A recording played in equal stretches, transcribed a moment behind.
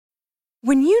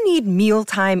When you need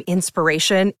mealtime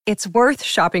inspiration, it's worth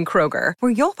shopping Kroger,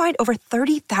 where you'll find over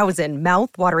 30,000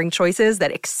 mouth-watering choices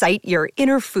that excite your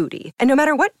inner foodie. And no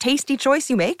matter what tasty choice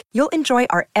you make, you'll enjoy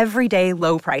our everyday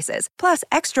low prices, plus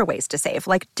extra ways to save,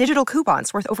 like digital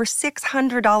coupons worth over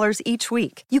 $600 each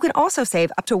week. You can also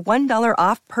save up to $1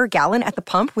 off per gallon at the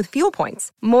pump with fuel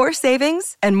points. More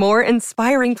savings and more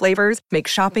inspiring flavors make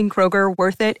shopping Kroger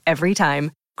worth it every time.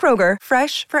 Kroger,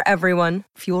 fresh for everyone.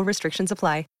 Fuel restrictions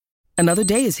apply. Another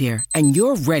day is here, and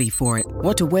you're ready for it.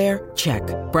 What to wear? Check.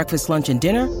 Breakfast, lunch, and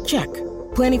dinner? Check.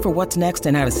 Planning for what's next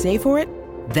and how to save for it?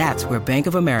 That's where Bank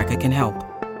of America can help.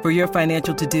 For your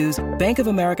financial to-dos, Bank of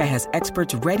America has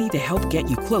experts ready to help get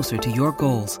you closer to your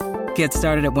goals. Get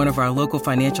started at one of our local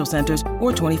financial centers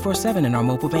or 24/7 in our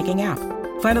mobile banking app.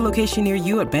 Find a location near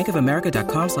you at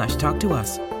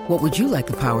bankofamerica.com/talktous. What would you like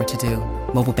the power to do?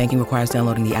 Mobile banking requires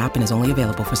downloading the app and is only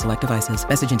available for select devices.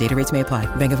 Message and data rates may apply.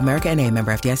 Bank of America N.A.,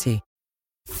 member FDIC.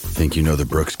 Think you know the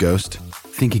Brooks Ghost?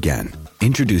 Think again.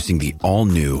 Introducing the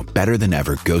all-new,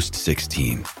 better-than-ever Ghost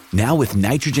 16. Now with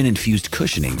nitrogen-infused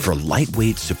cushioning for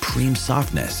lightweight, supreme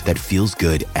softness that feels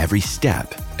good every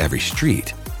step, every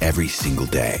street, every single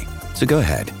day. So go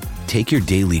ahead, take your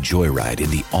daily joyride in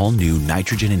the all-new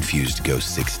nitrogen-infused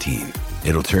Ghost 16.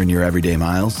 It'll turn your everyday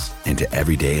miles into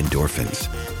everyday endorphins.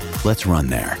 Let's run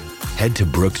there. Head to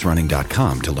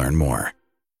brooksrunning.com to learn more.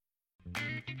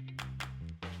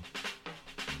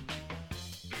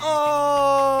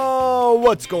 Oh,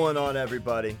 what's going on,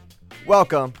 everybody?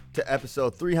 Welcome to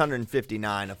episode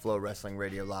 359 of Flow Wrestling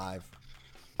Radio Live.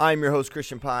 I'm your host,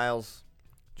 Christian Piles,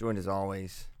 joined as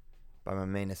always by my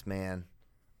mainest man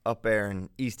up there in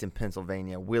Easton,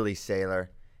 Pennsylvania, Willie Saylor.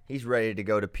 He's ready to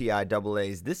go to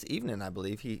PIAA's this evening, I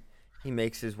believe. He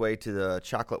makes his way to the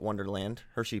Chocolate Wonderland,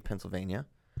 Hershey, Pennsylvania.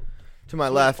 To my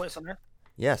left, place on earth?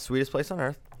 Yeah, sweetest place on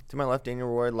earth. To my left, Daniel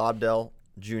Roy Lobdell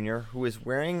Jr., who is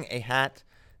wearing a hat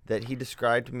that he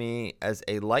described to me as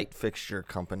a light fixture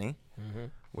company,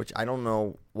 which I don't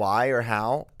know why or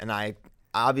how, and I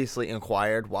obviously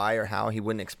inquired why or how. He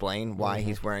wouldn't explain why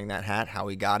he's wearing that hat, how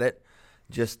he got it,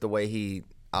 just the way he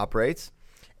operates.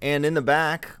 And in the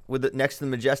back, next to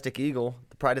the Majestic Eagle,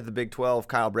 the pride of the Big 12,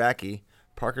 Kyle Brackey,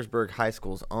 Parkersburg High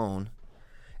School's own.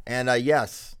 And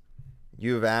yes,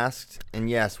 you have asked, and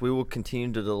yes, we will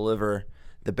continue to deliver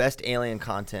the best alien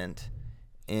content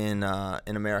in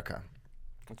America.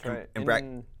 That's right.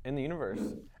 In the universe.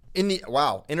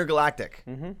 Intergalactic.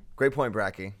 Great point,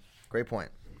 Brackey. Great point.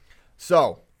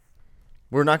 So,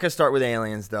 we're not going to start with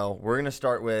aliens, though. We're going to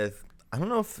start with, I don't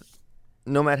know if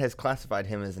Nomad has classified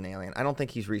him as an alien. I don't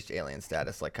think he's reached alien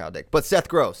status like Kyle Dick. But Seth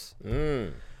Gross.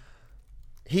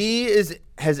 He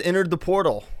has entered the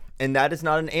portal, and that is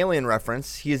not an alien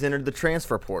reference. He has entered the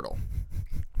transfer portal.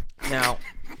 Now,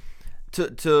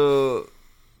 to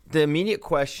the immediate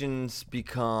questions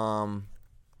become,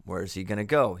 where is he going to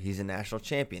go? He's a national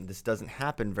champion. This doesn't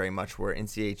happen very much where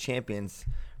NCAA champions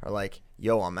are like,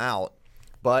 yo, I'm out.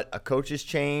 But a coach's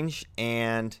change,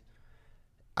 and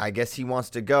I guess he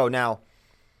wants to go. Now,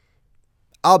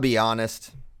 I'll be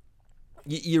honest.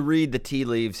 You read the tea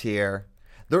leaves here.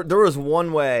 There was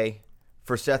one way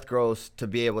for Seth Gross to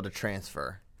be able to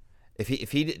transfer. If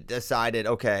he decided,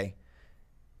 okay,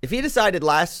 if he decided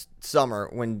last summer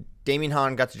when Damian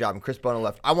Hahn got the job and Chris Bono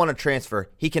left, I want to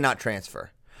transfer, he cannot transfer.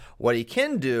 What he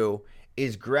can do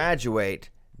is graduate,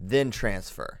 then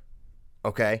transfer.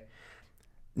 Okay?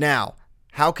 Now,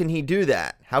 how can he do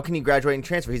that? How can he graduate and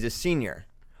transfer? He's a senior.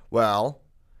 Well,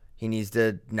 he needs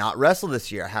to not wrestle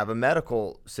this year, have a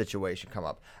medical situation come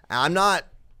up. I'm not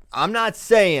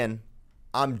saying,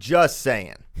 I'm just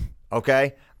saying,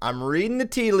 okay? I'm reading the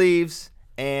tea leaves,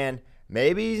 and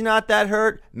maybe he's not that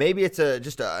hurt. Maybe it's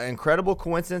just an incredible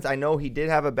coincidence. I know he did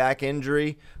have a back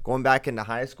injury going back into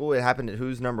high school. It happened at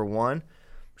Who's Number One.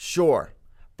 Sure.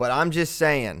 But I'm just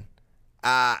saying,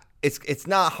 it's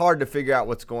not hard to figure out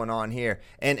what's going on here.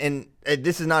 And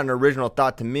this is not an original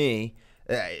thought to me.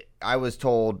 I was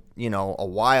told, a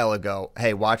while ago,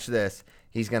 hey, watch this.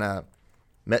 He's going to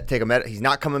take a he's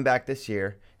not coming back this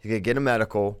year. He's going to get a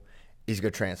medical. He's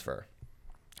going to transfer.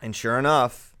 And sure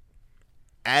enough,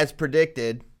 as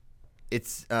predicted, it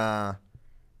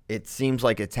seems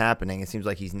like it's happening. It seems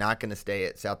like he's not going to stay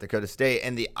at South Dakota State.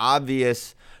 And the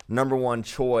obvious number one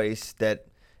choice that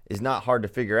is not hard to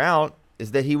figure out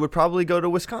is that he would probably go to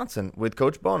Wisconsin with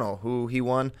Coach Bono, who he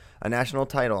won a national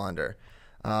title under.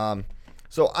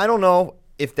 So I don't know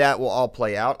if that will all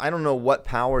play out. I don't know what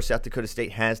power South Dakota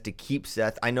State has to keep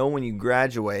Seth. I know when you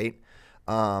graduate,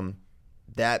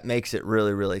 that makes it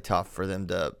really, really tough for them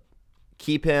to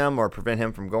keep him or prevent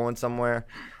him from going somewhere.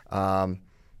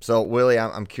 So, Willie,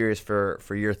 I'm curious for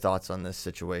your thoughts on this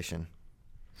situation.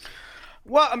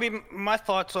 Well, I mean, my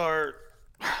thoughts are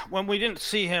when we didn't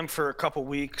see him for a couple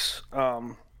weeks,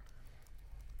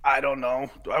 I don't know.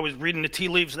 I was reading the tea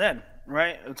leaves then,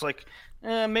 right? It's like,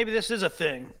 maybe this is a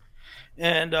thing.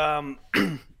 And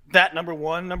that, number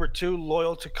one. Number two,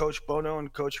 loyal to Coach Bono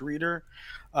and Coach Reeder.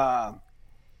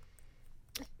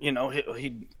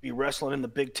 He'd be wrestling in the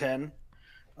Big Ten.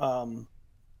 So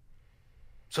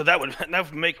that would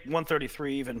make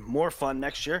 133 even more fun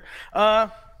next year.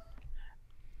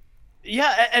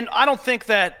 Yeah, and I don't think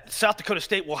that South Dakota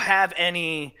State will have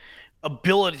any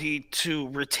ability to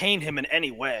retain him in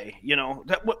any way.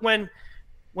 That when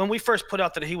we first put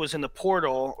out that he was in the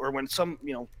portal, or when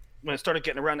when it started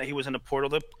getting around that he was in the portal,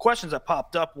 the questions that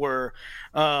popped up were,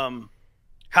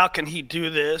 how can he do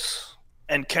this,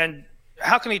 and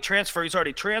how can he transfer? He's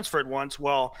already transferred once.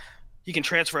 Well, he can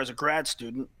transfer as a grad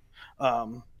student,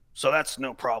 so that's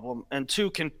no problem. And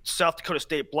two, can South Dakota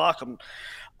State block him?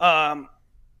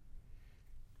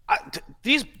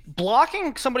 These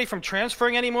blocking somebody from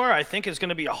transferring anymore, I think, is going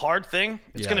to be a hard thing.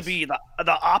 It's going to be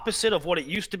the opposite of what it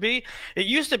used to be. It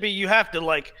used to be you have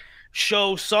to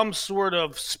show some sort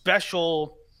of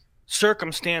special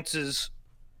circumstances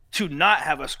to not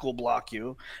have a school block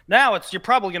you. Now you're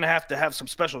probably going to have some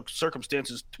special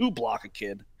circumstances to block a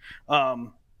kid.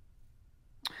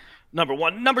 Number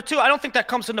one. Number two, I don't think that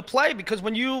comes into play, because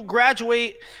when you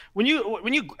graduate, when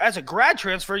you as a grad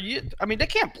transfer, they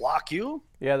can't block you.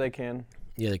 Yeah, they can.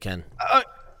 Yeah, they can.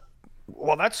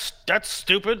 Well, that's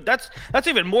stupid. That's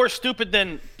even more stupid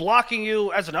than blocking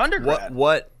you as an undergrad.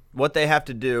 What they have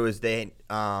to do is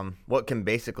what can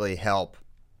basically help.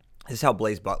 This is how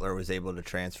Blaze Butler was able to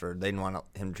transfer. They didn't want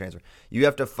him to transfer. You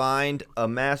have to find a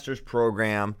master's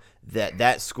program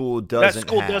that school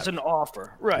doesn't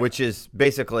offer, right? Which is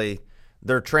basically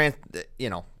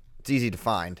it's easy to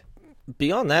find.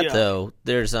 Beyond that, though,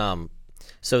 there's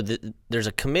there's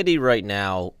a committee right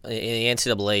now in the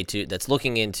NCAA that's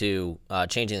looking into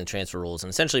changing the transfer rules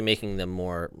and essentially making them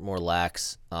more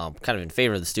lax, kind of in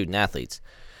favor of the student athletes.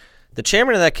 The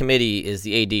chairman of that committee is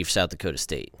the AD for South Dakota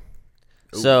State.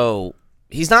 So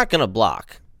he's not going to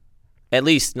block, at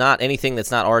least not anything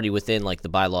that's not already within the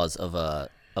bylaws of a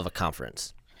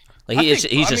conference. He's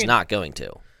just not going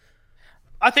to.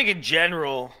 I think in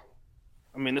general,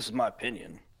 this is my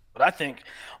opinion, but I think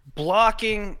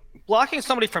blocking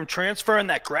somebody from transferring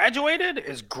that graduated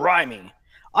is grimy.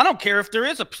 I don't care if there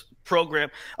is a program.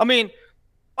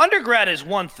 Undergrad is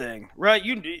one thing, right?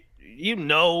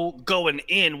 Going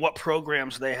in what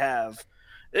programs they have.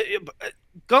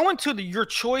 Going to your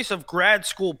choice of grad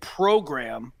school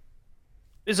program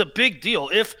is a big deal.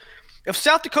 If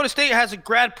South Dakota State has a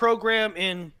grad program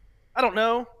in, I don't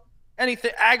know,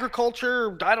 anything,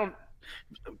 agriculture,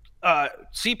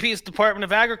 CP's Department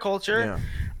of Agriculture,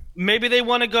 maybe they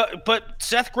want to go, but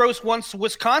Seth Gross wants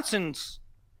Wisconsin's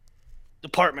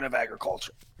Department of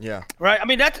Agriculture. Yeah. Right?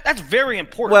 That's very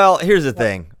important. Well, here's the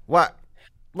thing.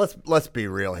 Let's be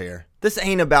real here. This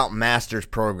ain't about master's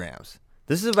programs.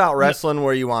 This is about wrestling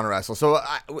where you want to wrestle. So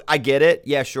I get it.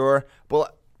 Yeah, sure.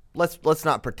 But let's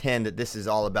not pretend that this is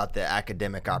all about the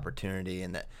academic opportunity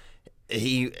and that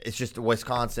it's just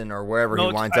Wisconsin or wherever he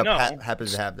winds up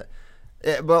happens to have that.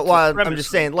 But I'm just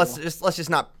saying, let's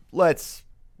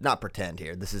not pretend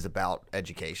here. This is about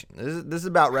education. This is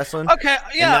about wrestling. Okay,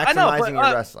 yeah, and maximizing I know, but,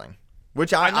 your wrestling,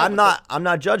 which I'm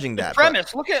not judging that.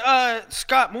 Premise. Look at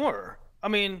Scott Moore.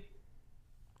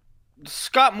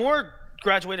 Scott Moore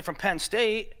graduated from Penn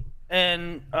State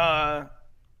and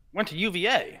went to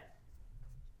UVA.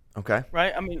 Okay.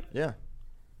 Right? Yeah.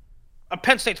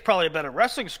 Penn State's probably a better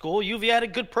wrestling school. UVA had a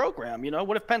good program.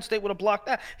 What if Penn State would have blocked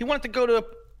that? He wanted to go to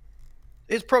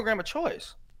his program of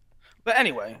choice. But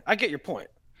anyway, I get your point.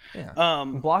 Yeah.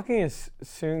 Blocking is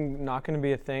soon not going to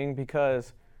be a thing,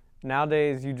 because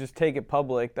nowadays you just take it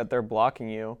public that they're blocking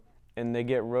you, and they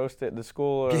get roasted. The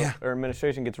school or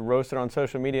administration gets roasted on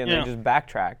social media, and they just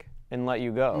backtrack and let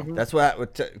you go. Mm-hmm. That's what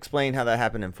would explain how that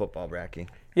happened in football, Bracky.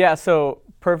 Yeah, so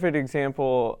perfect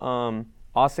example,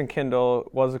 Austin Kendall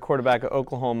was a quarterback at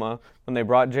Oklahoma. When they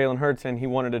brought Jalen Hurts in, he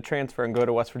wanted to transfer and go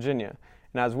to West Virginia.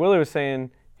 And as Willie was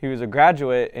saying, he was a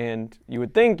graduate, and you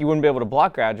would think you wouldn't be able to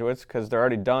block graduates because they're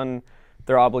already done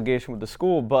their obligation with the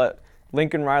school, but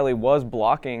Lincoln Riley was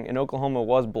blocking, and Oklahoma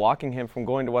was blocking him from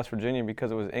going to West Virginia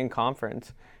because it was in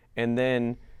conference. And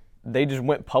then they just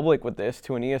went public with this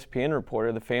to an ESPN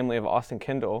reporter, the family of Austin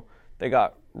Kendall. They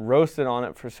got roasted on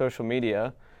it for social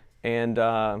media, and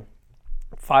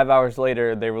 5 hours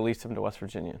later, they released him to West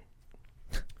Virginia.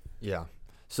 Yeah.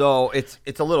 So it's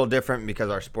a little different because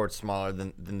our sport's smaller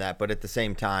than that, but at the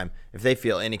same time, if they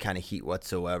feel any kind of heat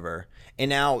whatsoever, and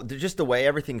now just the way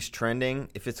everything's trending,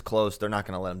 if it's close, they're not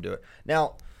going to let them do it.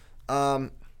 Now, I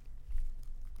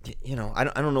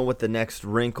don't know what the next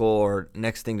wrinkle or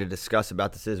next thing to discuss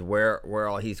about this is. Where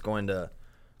all he's going to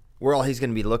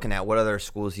be looking at, what other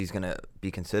schools he's going to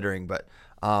be considering. But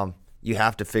you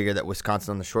have to figure that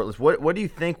Wisconsin on the short list. What do you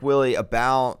think, Willie,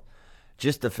 about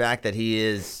just the fact that he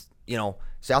is,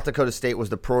 South Dakota State was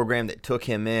the program that took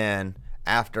him in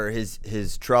after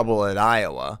his trouble at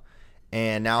Iowa,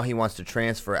 and now he wants to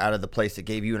transfer out of the place that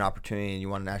gave you an opportunity and you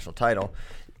won a national title.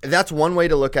 That's one way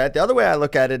to look at it. The other way I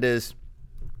look at it is,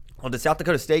 well, did South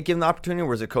Dakota State give him the opportunity, or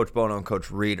was it Coach Bono and Coach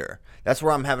Reeder? That's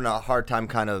where I'm having a hard time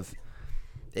kind of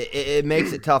 – it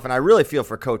makes it tough, and I really feel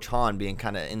for Coach Hahn being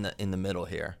kind of in the middle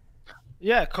here.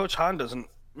 Yeah, Coach Hahn doesn't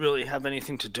really have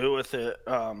anything to do with it.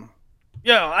 I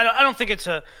don't think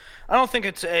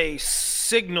it's a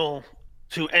signal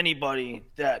to anybody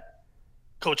that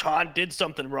Coach Hahn did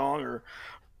something wrong or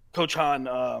Coach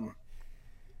Hahn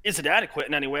isn't adequate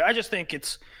in any way. I just think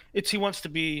it's he wants to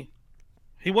be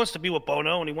with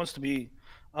Bono, and he wants to be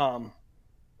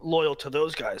loyal to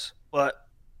those guys. But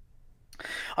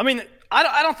I mean,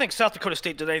 I don't think South Dakota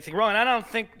State did anything wrong, and I don't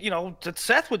think that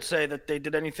Seth would say that they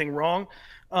did anything wrong.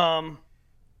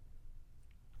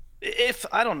 If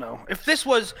this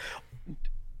was,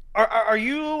 are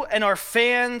you and our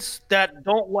fans that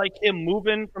don't like him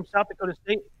moving from South Dakota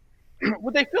State,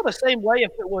 would they feel the same way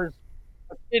if it was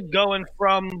a kid going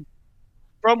from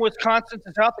Wisconsin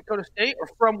to South Dakota State, or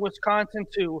from Wisconsin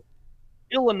to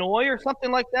Illinois or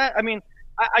something like that? I mean,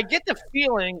 I get the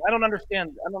feeling. I don't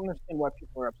understand why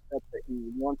people are upset that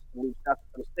he wants to leave South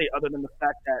Dakota State, other than the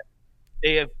fact that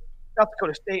South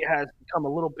Dakota State has become a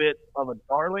little bit of a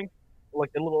darling, like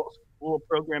a little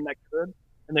program that could,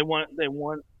 and they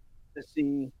want to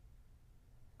see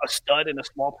a stud in a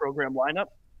small program lineup,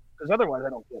 because otherwise I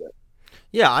don't get it.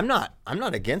 Yeah, I'm not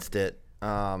against it.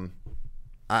 I'm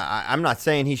not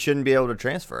saying he shouldn't be able to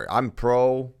transfer. I'm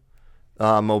pro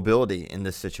mobility in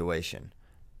this situation.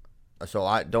 So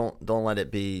I don't let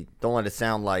it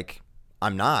sound like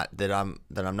I'm not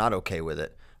okay with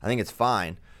it. I think it's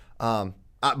fine. But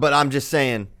I'm just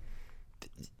saying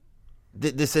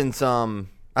this in some.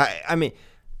 I mean,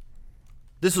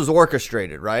 this was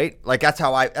orchestrated, right? Like that's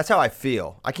how I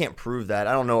feel. I can't prove that.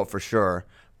 I don't know it for sure,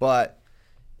 but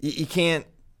you can't.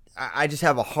 I just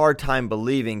have a hard time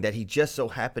believing that he just so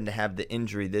happened to have the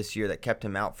injury this year that kept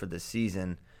him out for the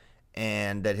season,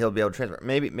 and that he'll be able to transfer.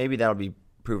 Maybe that'll be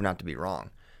proven not to be wrong,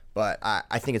 but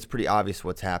I think it's pretty obvious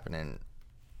what's happening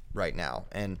right now,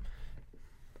 and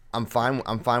I'm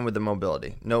fine with the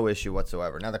mobility, no issue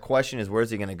whatsoever. Now the question is,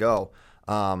 where's he going to go?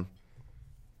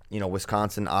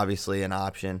 Wisconsin obviously an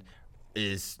option.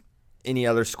 Is any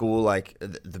other school, like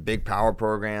the big power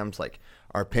programs like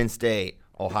our Penn State,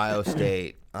 Ohio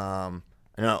State? I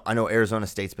know Arizona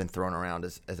State's been thrown around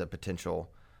as a potential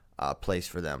place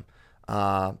for them.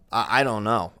 I don't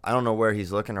know. I don't know where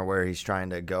he's looking or where he's trying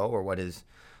to go or what his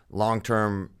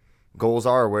long-term goals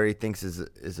are or where he thinks is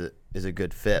a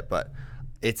good fit. But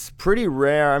it's pretty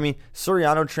rare. I mean,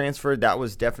 Soriano transferred. That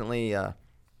was definitely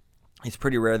it's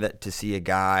pretty rare to see a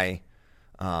guy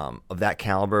of that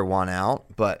caliber want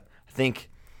out. But I think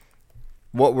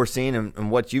what we're seeing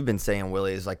and what you've been saying,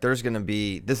 Willie, is like this is going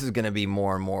to be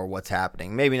more and more what's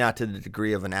happening. Maybe not to the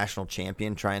degree of a national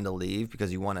champion trying to leave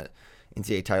because you won an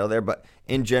NCAA title there, but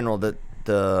in general,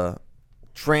 the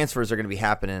transfers are going to be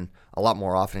happening a lot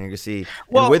more often. You're going to see,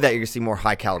 and with that, you're going to see more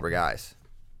high caliber guys.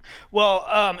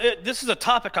 Well, this is a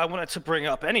topic I wanted to bring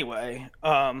up anyway,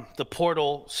 the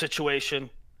portal situation,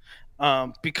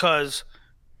 because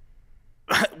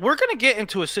we're going to get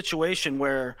into a situation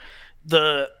where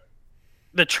the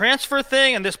transfer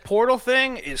thing and this portal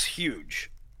thing is huge.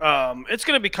 It's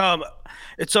going to become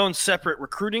its own separate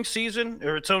recruiting season,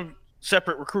 or its own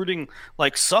separate recruiting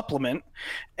like supplement.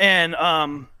 And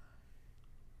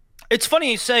it's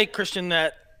funny you say, Christian,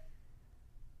 that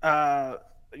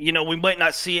we might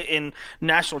not see it in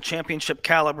national championship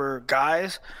caliber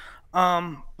guys,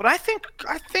 but I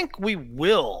think we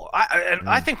will.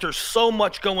 I think there's so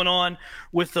much going on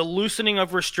with the loosening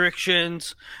of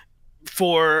restrictions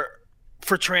for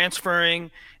transferring,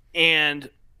 and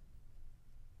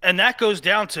that goes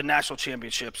down to national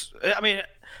championships. I mean,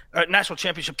 national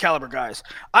championship caliber guys.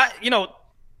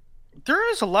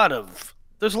 There's a lot of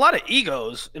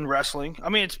egos in wrestling. I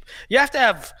mean, you have to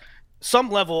have some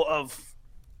level of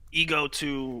ego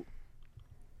to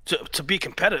be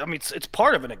competitive. I mean, it's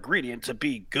part of an ingredient to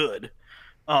be good.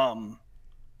 And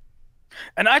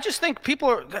I just think people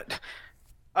are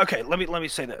okay. Let me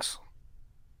say this.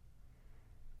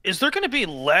 Is there going to be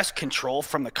less control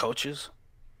from the coaches?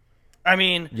 I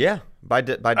mean, yeah, by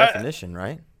definition,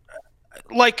 right?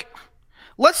 Like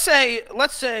let's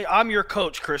say I'm your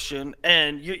coach, Christian,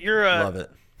 and you're a Love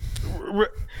it.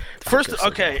 First,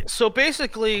 okay, so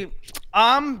basically,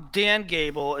 I'm Dan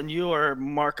Gable and you are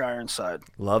Mark Ironside.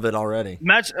 Love it already.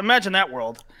 Imagine that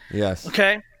world. Yes.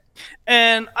 Okay,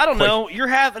 and I don't know, you're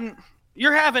having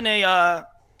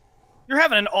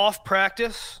an off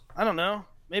practice. I don't know,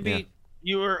 maybe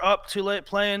you were up too late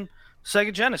playing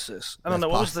Sega Genesis. I don't know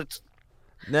what was the.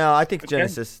 No, I think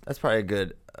Genesis. That's probably a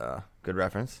good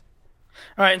reference.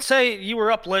 All right, and say you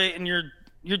were up late and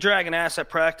you're dragging ass at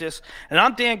practice, and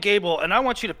I'm Dan Gable, and I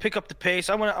want you to pick up the pace.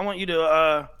 I want you to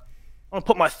I want to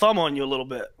put my thumb on you a little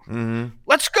bit. Mm-hmm.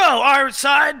 Let's go,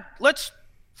 Ironside. Let's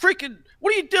freaking.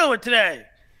 What are you doing today?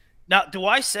 Now, do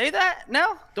I say that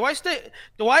now? Do I still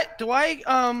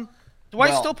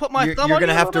put my thumb on you? You're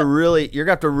gonna have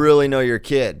to really know your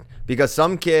kid, because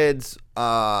some kids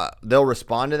they'll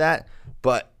respond to that,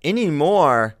 but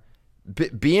anymore.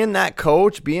 Being that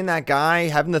coach, being that guy,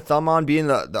 having the thumb on, being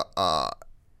the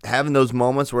having those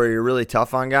moments where you're really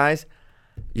tough on guys,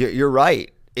 you're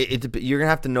right. You're gonna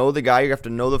have to know the guy. You have to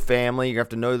know the family. You have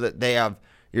to know that they have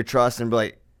your trust, and be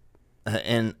like,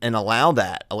 and allow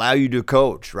you to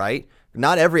coach. Right?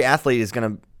 Not every athlete is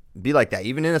gonna be like that.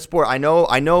 Even in a sport, I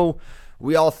know.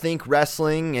 We all think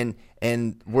wrestling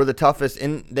and we're the toughest,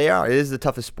 and they are. It is the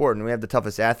toughest sport, and we have the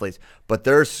toughest athletes. But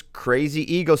there's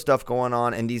crazy ego stuff going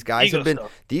on, and these guys have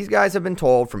been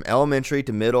told from elementary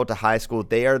to middle to high school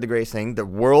they are the greatest thing. The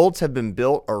worlds have been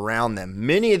built around them.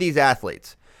 Many of these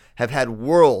athletes have had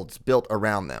worlds built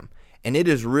around them, and it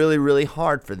is really, really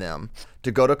hard for them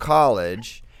to go to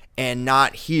college and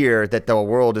not hear that the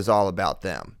world is all about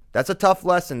them. That's a tough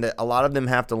lesson that a lot of them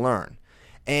have to learn,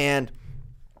 and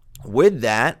with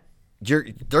that, there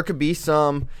could be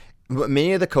some.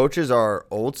 Many of the coaches are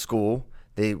old school.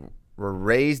 They were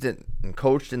raised and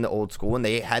coached in the old school, and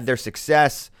they had their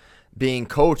success being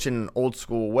coached in an old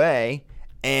school way.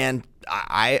 And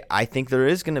I think there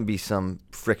is going to be some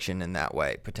friction in that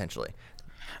way potentially.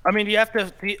 I mean,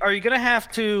 are you going to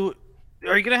have to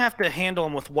handle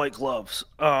them with white gloves?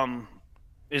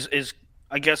 Is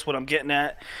I guess what I'm getting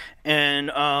at,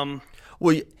 and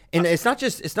well. And it's not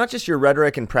just your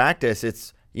rhetoric and practice.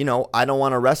 It's, I don't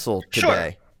want to wrestle today.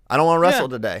 Sure. I don't want to wrestle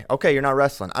today. Okay, you're not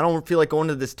wrestling. I don't feel like going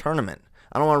to this tournament.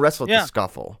 I don't want to wrestle at the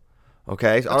scuffle.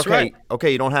 Okay? That's right.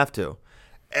 Okay, you don't have to.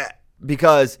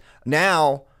 Because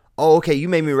now, okay, you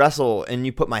made me wrestle and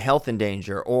you put my health in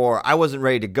danger, or I wasn't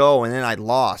ready to go and then I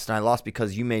lost, and I lost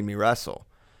because you made me wrestle.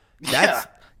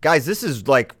 Guys, this is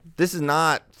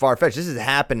not far-fetched. This is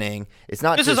happening. It's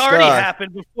not. This has already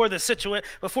happened before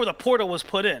the portal was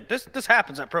put in. This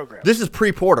happens at programs. This is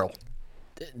pre-portal.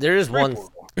 There's one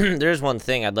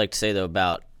thing I'd like to say though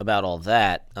about all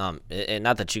that, and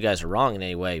not that you guys are wrong in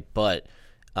any way, but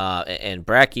and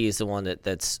Bracky is the one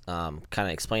that's kind of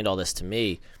explained all this to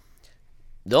me.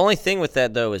 The only thing with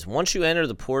that though is once you enter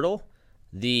the portal,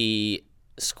 the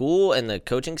school and the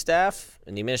coaching staff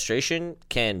and the administration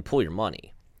can pull your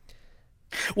money.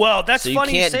 Well, that's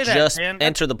funny you say that, man. So you can't just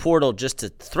enter the portal just to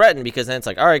threaten, because then it's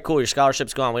like, all right, cool, your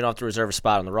scholarship's gone. We don't have to reserve a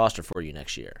spot on the roster for you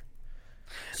next year.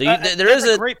 So there is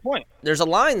a great point. There's a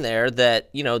line there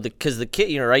that, because the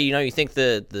kid, right? You think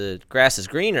the grass is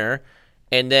greener,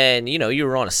 and then you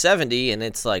were on a 70, and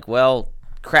it's like, well,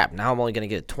 crap. Now I'm only going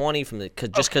to get a 20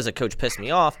 just because the coach pissed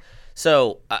me off.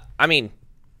 So I mean,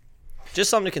 just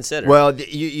something to consider. Well,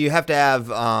 you have to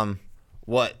have.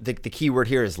 What the key word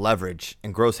here is leverage,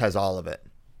 and Gross has all of it.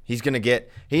 He's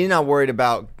not worried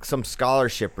about some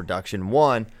scholarship reduction.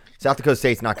 One, South Dakota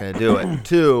State's not going to do it.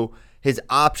 Two, his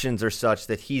options are such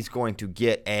that he's going to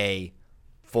get a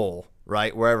full,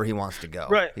 right, wherever he wants to go.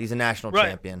 Right. He's a national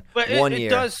champion. But it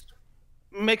does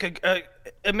make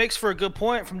it makes for a good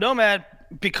point from Nomad,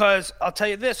 because I'll tell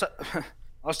you this. I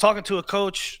was talking to a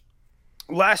coach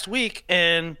last week,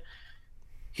 and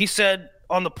he said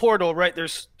on the portal, right,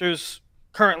 there's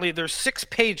currently 6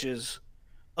 pages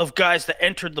of guys that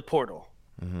entered the portal,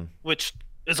 which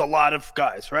is a lot of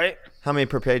guys, right? How many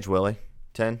per page, Willie?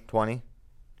 10, 20?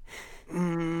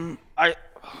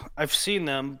 I've seen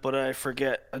them, but I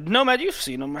forget. Nomad, you've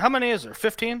seen them. How many is there?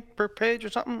 15 per page or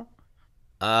something?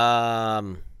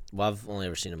 Well, I've only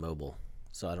ever seen a mobile,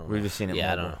 so I don't know. We've just seen it mobile.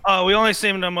 I don't know. Oh, we only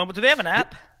seen them on mobile. Do they have an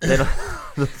app?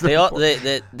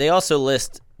 They also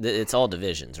list that it's all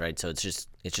divisions, right? So it's just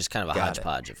kind of a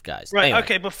hodgepodge of guys. Right. Anyway.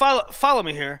 Okay, but follow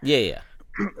me here. Yeah.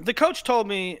 The coach told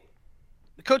me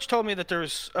that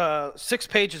there's 6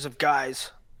 pages of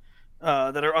guys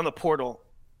that are on the portal.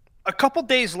 A couple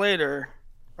days later,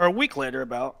 or a week later,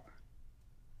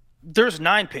 there's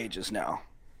 9 pages now.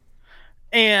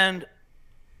 And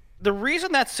the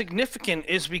reason that's significant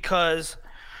is because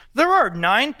There are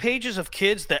 9 pages of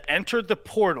kids that entered the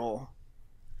portal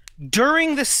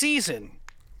during the season.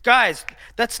 Guys,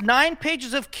 that's 9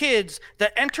 pages of kids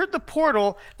that entered the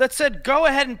portal that said, go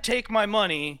ahead and take my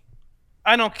money.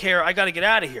 I don't care. I got to get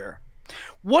out of here.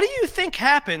 What do you think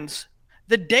happens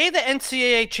the day the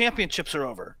NCAA championships are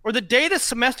over or the day the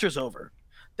semester's over?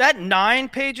 That 9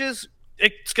 pages,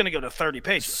 it's going to go to 30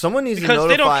 pages. Someone needs to because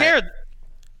notify. they don't care.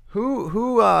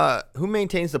 Who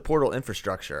maintains the portal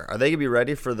infrastructure? Are they gonna be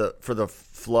ready for the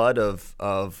flood of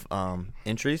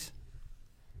entries?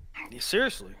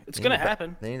 Seriously, it's gonna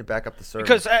happen. They need to back up the server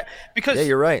because yeah,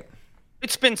 you're right.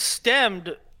 It's been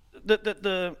stemmed.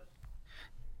 The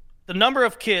number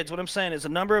of kids. What I'm saying is the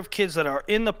number of kids that are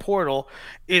in the portal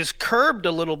is curbed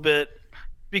a little bit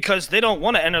because they don't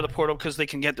want to enter the portal because they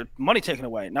can get their money taken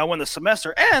away. Now, when the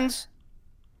semester ends,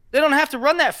 they don't have to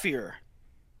run that fear.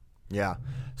 Yeah.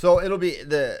 So it'll be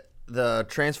the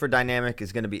transfer dynamic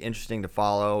is going to be interesting to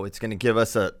follow. It's going to give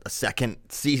us a second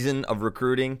season of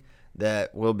recruiting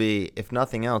that will be, if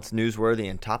nothing else, newsworthy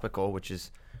and topical, which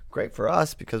is great for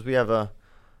us because we have a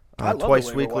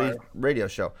twice weekly radio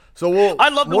show. So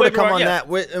more to come on that,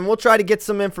 and we'll try to get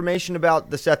some information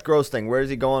about the Seth Gross thing. Where is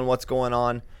he going? What's going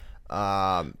on?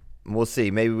 We'll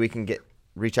see. Maybe we can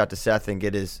reach out to Seth and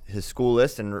get his school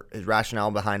list and his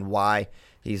rationale behind why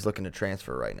he's looking to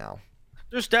transfer right now.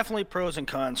 There's definitely pros and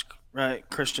cons, right,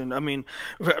 Christian? I mean,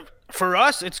 for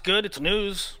us, it's good. It's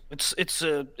news. It's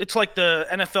like the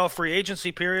NFL free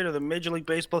agency period or the Major League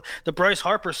Baseball, the Bryce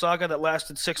Harper saga that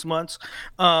lasted 6 months.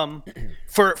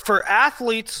 For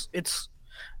athletes,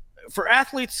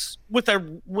 with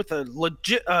a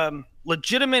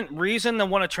legitimate reason to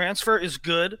want to transfer is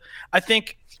good. I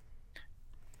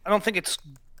don't think it's.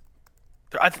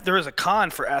 There is a con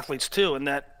for athletes too, in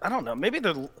that I don't know. Maybe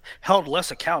they're held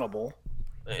less accountable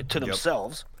to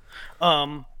themselves.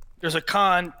 There's a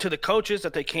con to the coaches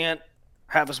that they can't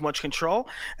have as much control,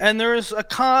 and there's a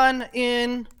con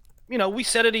in, we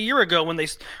said it a year ago when they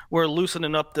were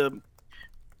loosening up the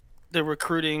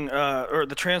recruiting or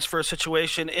the transfer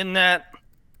situation, in that,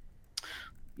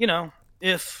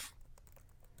 if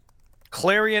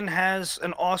Clarion has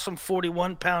an awesome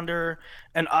 41-pounder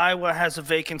and Iowa has a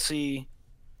vacancy,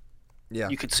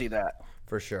 you could see that.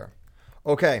 For sure.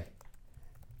 Okay.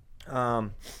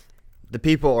 The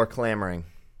people are clamoring.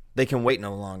 They can wait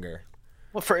no longer.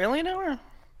 What, for Alien Hour?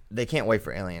 They can't wait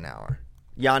for Alien Hour.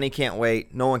 Yanni can't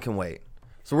wait. No one can wait.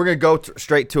 So we're going to go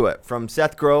straight to it. From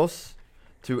Seth Gross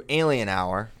to Alien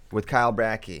Hour with Kyle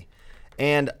Brackey.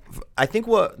 And I think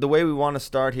the way we want to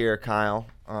start here, Kyle,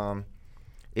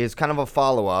 is kind of a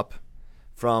follow-up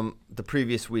from the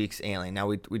previous week's Alien. Now,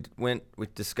 we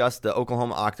discussed the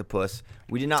Oklahoma octopus.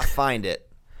 We did not find it.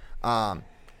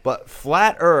 But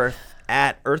Flat Earth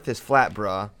at Earth is Flat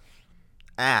Bruh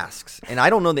asks, and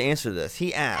I don't know the answer to this.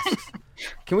 He asks,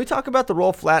 can we talk about the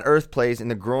role Flat Earth plays in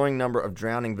the growing number of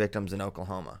drowning victims in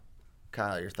Oklahoma?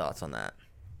 Kyle, your thoughts on that?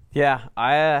 Yeah,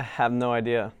 I have no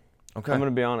idea. Okay. I'm going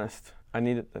to be honest. I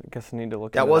guess I need to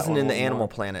look at that. Wasn't in the Animal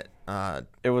Planet.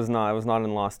 It was not. It was not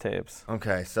in Lost Tapes.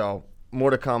 Okay, so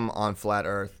more to come on Flat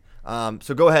Earth.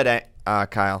 So go ahead,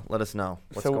 Kyle. Let us know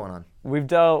what's going on. We've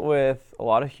dealt with a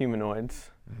lot of humanoids.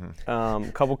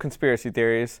 A couple conspiracy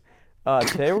theories.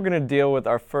 Today we're going to deal with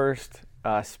our first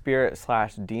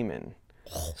spirit/demon.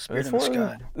 Spirit in the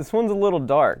sky. This one's a little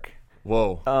dark.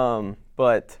 Whoa.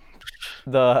 But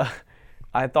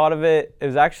I thought of it. It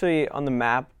was actually on the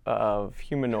map of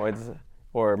humanoids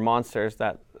or monsters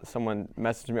that someone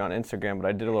messaged me on Instagram, but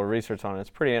I did a little research on it. It's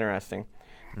pretty interesting.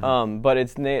 But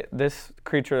it's this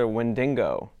creature,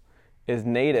 Wendigo, is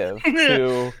native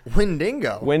to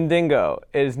Wendigo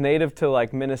is native to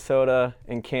like Minnesota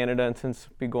and Canada, and since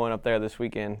we'll be going up there this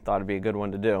weekend, thought it'd be a good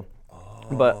one to do.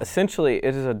 But essentially,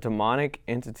 it is a demonic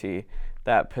entity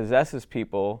that possesses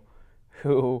people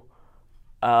who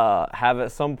have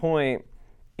at some point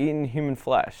eaten human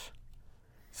flesh.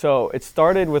 So it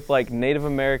started with like Native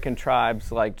American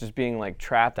tribes like just being like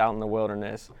trapped out in the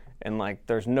wilderness, and like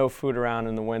there's no food around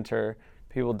in the winter.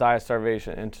 People die of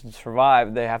starvation, and to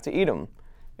survive, they have to eat them.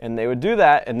 And they would do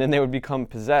that, and then they would become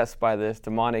possessed by this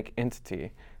demonic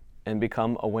entity and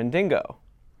become a Wendigo.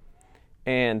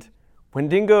 And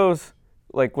Wendigos,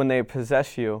 like when they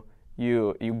possess you,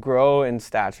 you grow in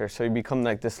stature. So you become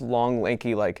like this long,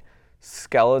 lanky, like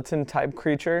skeleton-type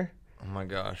creature. Oh my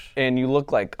gosh. And you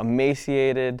look like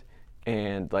emaciated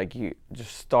and like you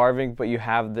just starving, but you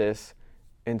have this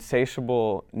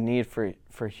insatiable need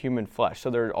for human flesh. So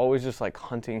they're always just like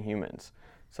hunting humans.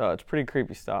 So it's pretty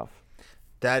creepy stuff.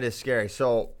 That is scary.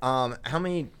 So how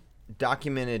many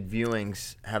documented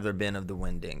viewings have there been of the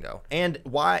Wendigo? And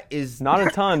why is... Not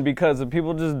a ton, because the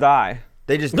people just die.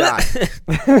 They just die.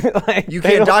 Like, You they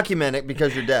can't don't- document it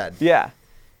because you're dead. Yeah.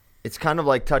 It's kind of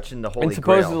like touching the Holy And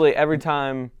Grail. supposedly every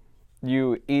time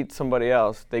you eat somebody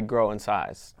else, they grow in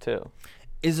size too.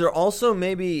 Is there also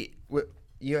maybe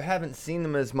you haven't seen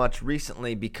them as much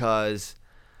recently because,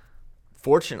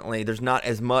 fortunately, there's not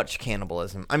as much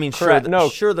cannibalism. I mean, Correct.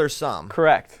 sure there's some.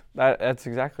 Correct. That's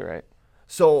exactly right.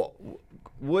 So,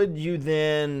 would you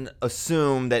then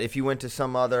assume that if you went to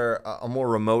some other, a more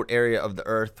remote area of the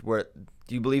earth, where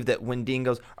do you believe that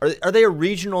Wendigos are they a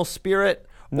regional spirit?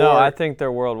 No, or I think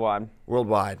they're worldwide.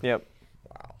 worldwide. Yep.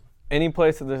 Wow. Any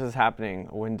place that this is happening,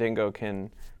 a Wendigo can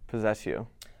possess you.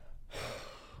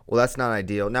 Well, that's not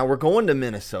ideal. Now we're going to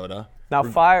Minnesota. Now,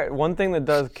 fire. One thing that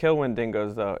does kill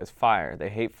Wendigos, though, is fire. They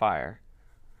hate fire.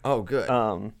 Oh, good.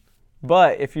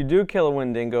 But if you do kill a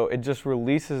Wendigo, it just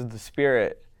releases the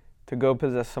spirit to go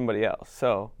possess somebody else.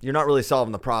 So. You're not really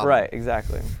solving the problem. Right.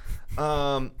 Exactly.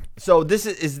 So this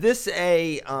is this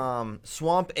a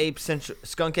swamp ape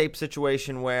skunk ape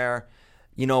situation where,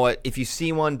 you know what, if you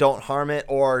see one, don't harm it,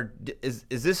 or is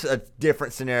this a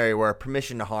different scenario where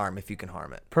permission to harm if you can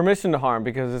harm it? Permission to harm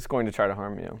because it's going to try to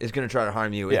harm you. It's going to try to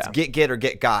harm you. Yeah. It's get or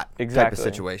get got type of Exactly.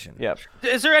 situation. Yep.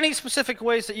 Is there any specific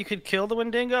ways that you could kill the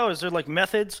Wendigo? Is there like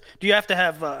methods? Do you have to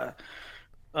have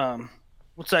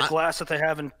what's that glass that they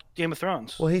have in Game of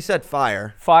Thrones? Well, he said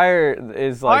fire. Fire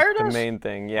is like Fire the does? main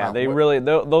thing. Yeah, Wow, they what- really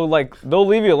they'll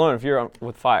leave you alone if you're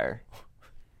with fire.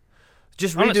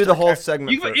 Just I'm gonna redo the start whole car-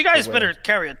 segment. You guys better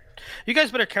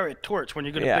carry a torch when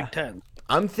you go to Yeah. Big Ten.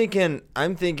 I'm thinking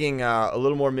a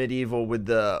little more medieval with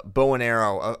the bow and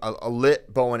arrow, a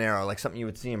lit bow and arrow, like something you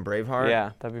would see in Braveheart.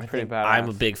 Yeah, that'd be pretty bad. I'm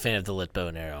a big fan of the lit bow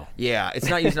and arrow. Yeah, it's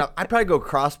not using up. I'd probably go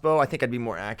crossbow. I think I'd be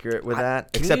more accurate with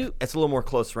that. can Except you- it's a little more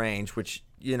close range, which,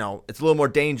 you know, it's a little more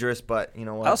dangerous, but you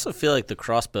know what? I also feel like the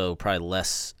crossbow probably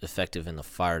less effective in the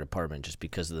fire department just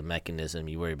because of the mechanism.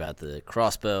 You worry about the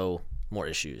crossbow, more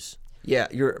issues. Yeah,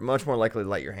 you're much more likely to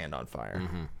light your hand on fire.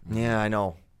 Mm-hmm. Yeah, I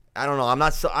know. I don't know.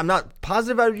 I'm not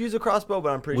positive I would use a crossbow, but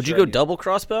I'm pretty Would sure. you go I'd use- double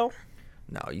crossbow?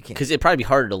 No, you can't. Because it'd probably be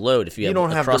harder to load if you, You have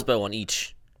don't a have the- crossbow on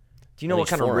each. Do you know on what each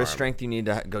kind of wrist forearm. strength you need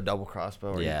to go double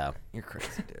crossbow? Or Yeah. You're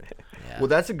crazy, dude. Yeah. Well,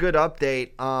 that's a good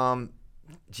update.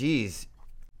 Geez,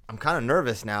 I'm kind of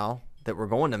nervous now that we're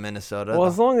going to Minnesota. Well,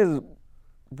 as long as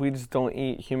we just don't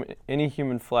eat any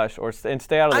human flesh and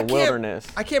stay out of the wilderness.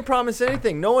 I can't promise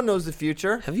anything. No one knows the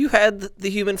future. Have you had the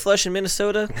human flesh in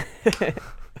Minnesota?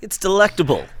 It's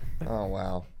delectable. Oh,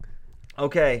 wow.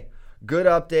 Okay, good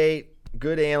update.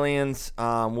 Good aliens.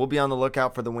 We'll be on the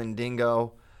lookout for the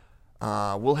Wendigo.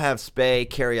 We'll have Spay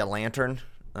carry a lantern,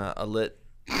 a lit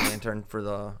lantern for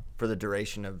the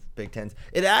duration of Big Tens.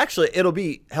 It'll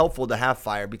be helpful to have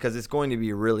fire because it's going to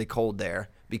be really cold there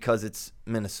because it's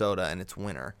Minnesota and it's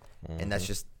winter, and that's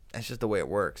just the way it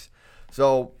works.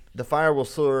 So the fire will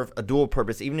serve a dual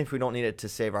purpose. Even if we don't need it to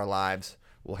save our lives,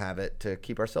 we'll have it to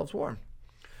keep ourselves warm.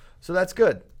 So that's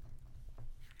good.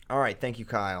 All right, thank you,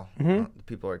 Kyle. The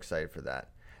people are excited for that.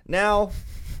 Now,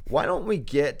 why don't we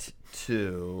get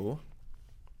to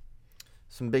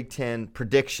some Big Ten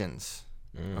predictions?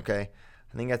 Okay,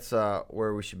 I think that's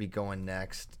where we should be going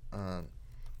next.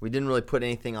 We didn't really put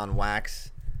anything on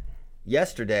wax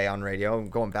yesterday on radio. I'm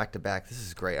going back to back. This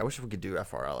is great. I wish we could do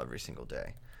FRL every single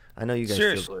day. I know you guys.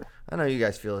 Seriously. I know you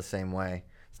guys feel the same way.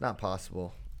 It's not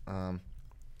possible.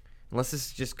 Unless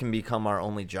this just can become our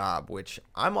only job, which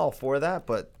I'm all for that,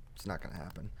 but it's not going to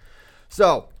happen.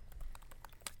 So,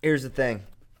 here's the thing.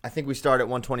 I think we start at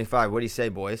 125. What do you say,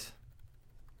 boys?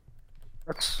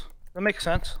 That makes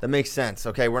sense. That makes sense.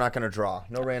 Okay, we're not going to draw.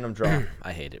 No random draw.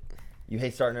 I hate it. You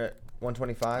hate starting at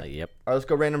 125? Yep. All right, let's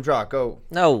go random draw. Go.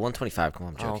 No, 125. Come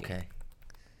on, I'm Oh, joking. okay.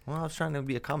 Well, I was trying to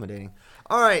be accommodating.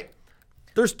 All right.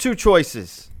 There's two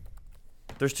choices.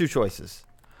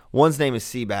 One's name is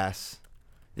Seabass.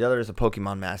 The other is a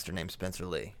Pokemon master named Spencer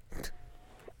Lee.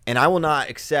 And I will not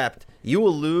accept. You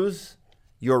will lose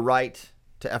your right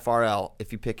to FRL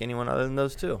if you pick anyone other than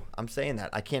those two. I'm saying that.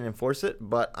 I can't enforce it,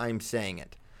 but I'm saying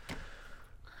it.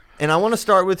 And I want to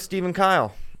start with Stephen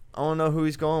Kyle. I want to know who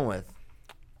he's going with.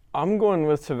 I'm going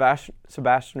with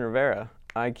Sebastian Rivera.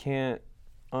 I can't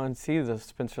unsee the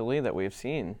Spencer Lee that we've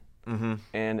seen. Mm-hmm.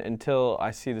 And until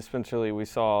I see the Spencer Lee we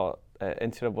saw at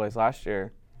NCAA's last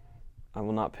year, I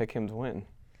will not pick him to win.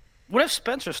 What if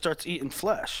Spencer starts eating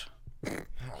flesh?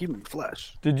 Human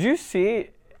flesh. Did you see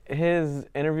his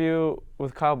interview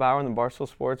with Kyle Bauer in the Barstool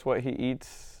Sports, what he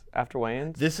eats after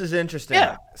weigh-ins? This is interesting.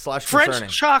 Yeah. Slash French concerning.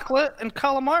 chocolate and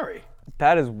calamari.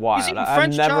 That is wild. eating I've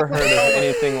French never chocolate. heard of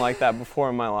anything like that before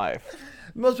in my life.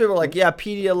 Most people are like, yeah,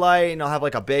 Pedialyte, and I'll have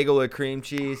like a bagel with cream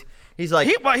cheese. He's like,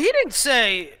 But he didn't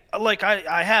say like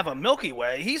I have a Milky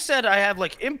Way. He said I have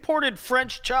like imported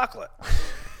French chocolate.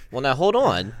 Well, now hold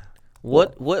on.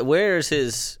 Where's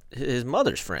his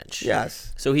mother's French?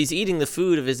 yes, So he's eating the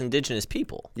food of his indigenous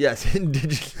people. yes,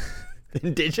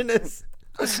 indigenous.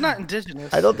 It's not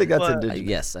indigenous. I don't think that's but- indigenous.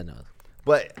 Yes, I know.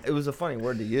 But it was a funny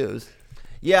word to use.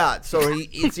 Yeah, so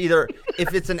it's either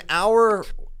if it's hour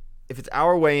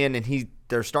weigh in and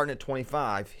they're starting at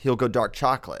 25, he'll go dark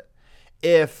chocolate.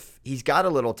 If he's got a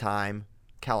little time,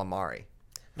 calamari.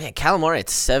 Man, calamari at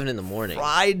 7 in the morning.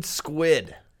 Fried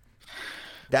squid.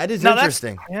 That is Now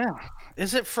interesting. Yeah.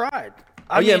 Is it fried?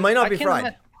 It might not be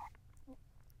fried.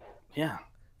 Yeah.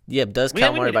 Yeah, does We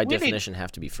calamari need- by we need- definition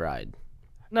have to be fried?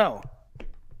 No.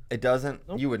 It doesn't?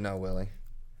 You would know, Willie.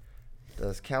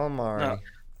 Does calamari... No.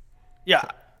 Yeah.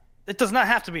 It does not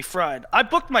have to be fried. I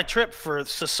booked my trip for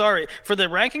Sassari for the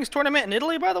rankings tournament in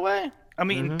Italy, by the way. I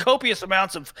mean, copious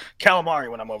amounts of calamari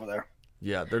when I'm over there.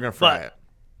 Yeah, they're going to fry But- it.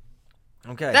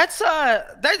 Okay.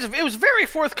 It was very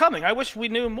forthcoming. I wish we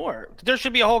knew more. There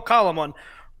should be a whole column on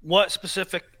what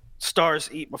specific stars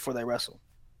eat before they wrestle.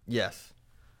 Yes.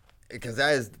 Because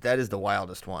that is the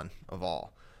wildest one of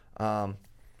all.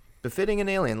 Befitting an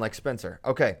alien like Spencer.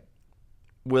 Okay.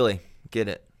 Willie, get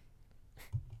it.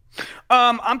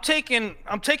 I'm taking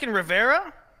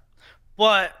Rivera,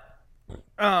 but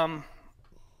I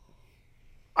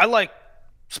like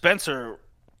Spencer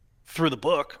through the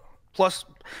book. Plus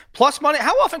money.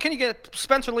 How often can you get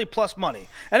Spencer Lee plus money?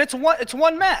 And it's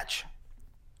one match.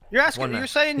 You're asking. You're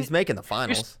saying he's making the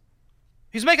finals.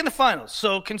 He's making the finals.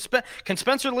 So can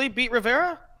Spencer Lee beat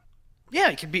Rivera? Yeah,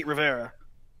 he can beat Rivera.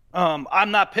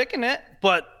 I'm not picking it,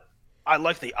 but I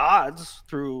like the odds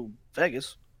through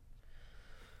Vegas.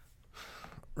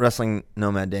 Wrestling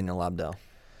nomad Daniel Labdell.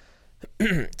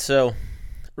 So, I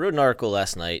wrote an article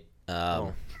last night.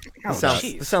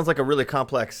 This sounds like a really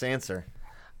complex answer.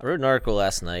 I wrote an article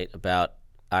last night about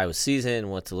Iowa season,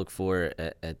 what to look for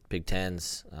at Big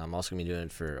Tens. I'm also going to be doing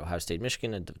it for Ohio State,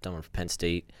 Michigan. I've done one for Penn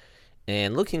State.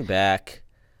 And looking back,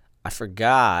 I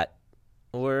forgot,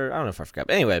 or I don't know if I forgot.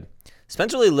 But anyway,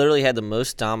 Spencer Lee literally had the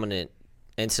most dominant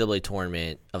NCAA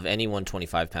tournament of any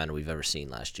 125-pounder we've ever seen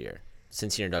last year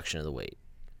since the introduction of the weight.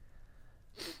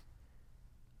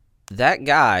 That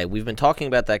guy, we've been talking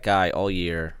about that guy all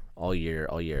year.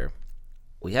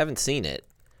 We haven't seen it.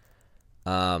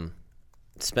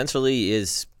 Spencer Lee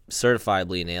is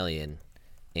certifiably an alien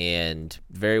and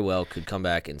very well could come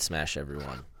back and smash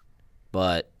everyone.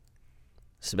 But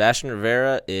Sebastian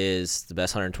Rivera is the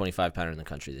best 125-pounder in the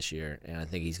country this year, and I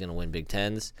think he's going to win Big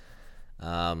Tens.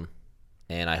 And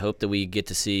I hope that we get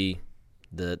to see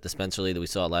the Spencer Lee that we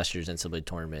saw at last year's NCAA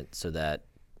tournament so that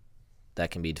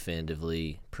can be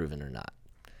definitively proven or not.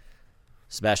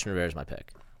 Sebastian Rivera is my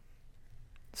pick.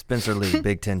 Spencer Lee,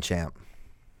 Big Ten champ.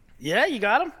 Yeah, you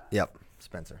got him. Yep,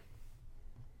 Spencer.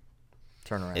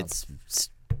 Turn around. It's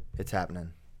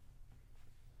happening.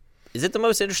 Is it the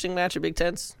most interesting match at Big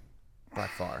Tens? By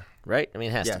far. Right? I mean,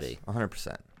 it has Yes, to be.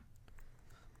 100%.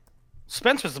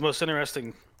 Spencer's the most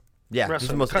interesting. Yeah, wrestler he's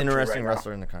the in the most country interesting right now.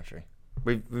 wrestler in the country.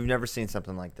 We've never seen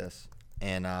something like this,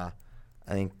 and I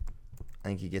think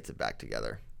he gets it back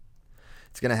together.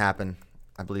 It's gonna happen.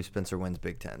 I believe Spencer wins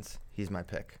Big Tens. He's my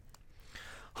pick.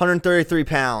 133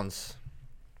 pounds.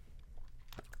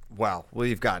 Wow,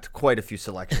 we've got quite a few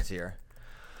selections here.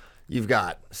 You've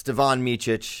got Stevan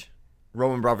Micic,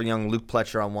 Roman Bravo Young, Luke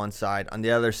Pletcher on one side. On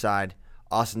the other side,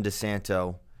 Austin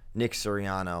DeSanto, Nick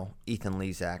Suriano, Ethan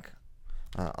Lezak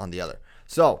on the other.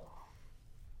 So,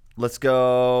 let's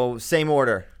go same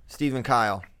order. Steve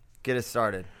Kyle, get us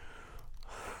started.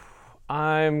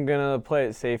 I'm going to play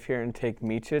it safe here and take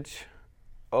Micic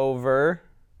over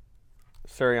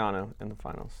Suriano in the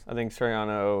finals. I think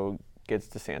Suriano gets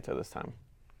DeSanto this time.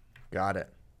 Got it.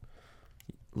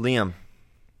 Liam.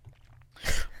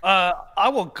 I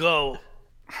will go.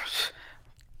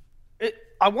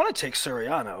 I want to take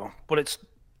Suriano, but it's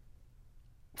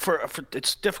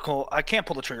it's difficult. I can't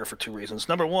pull the trigger for two reasons.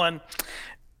 Number one,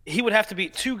 he would have to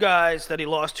beat two guys that he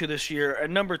lost to this year,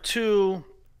 and number two,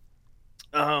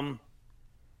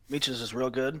 Meaches is real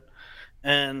good,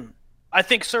 and I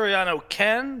think Suriano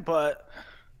can, but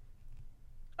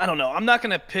I don't know. I'm not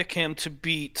going to pick him to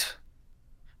beat.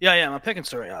 Yeah, I'm picking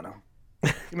Suriano.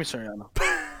 Give me Suriano.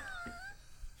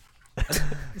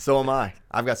 So am I.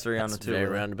 I've got Suriano That's too. very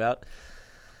really. roundabout.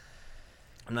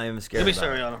 I'm not even scared Give me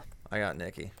about it. Suriano. I got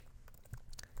Nicky.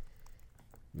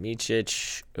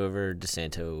 Micic over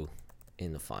DeSanto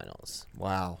in the finals.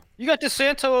 Wow. You got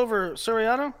DeSanto over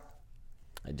Suriano?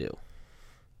 I do.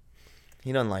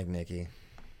 He doesn't like Nicky.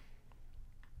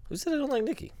 Who said I don't like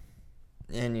Nicky?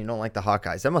 And you don't like the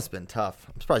Hawkeyes. That must have been tough.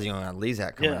 I'm surprised you don't have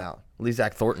Lezak coming out.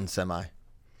 Lezak Thornton semi.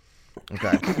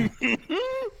 Okay.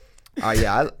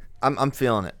 I'm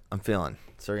feeling it. I'm feeling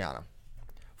Suriano.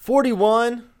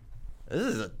 41.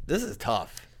 This is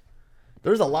tough.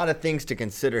 There's a lot of things to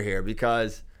consider here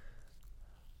because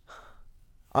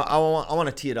I want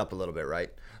to tee it up a little bit, right?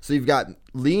 So you've got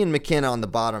Lee and McKenna on the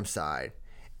bottom side.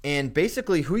 And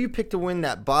basically who you pick to win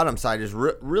that bottom side is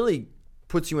really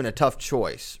puts you in a tough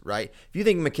choice, right? If you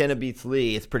think McKenna beats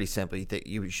Lee, it's pretty simple. You think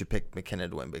you should pick McKenna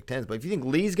to win Big Tens. But if you think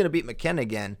Lee's going to beat McKenna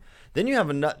again, then you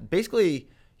have basically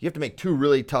you have to make two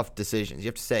really tough decisions. You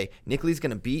have to say Nick Lee's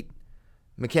going to beat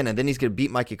McKenna, then he's going to beat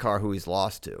Mikey Carr, who he's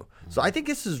lost to. So I think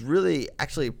this is really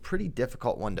actually a pretty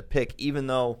difficult one to pick, even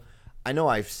though I know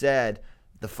I've said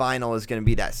the final is going to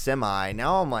be that semi.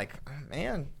 Now I'm like,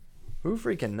 man, who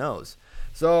freaking knows?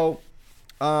 So,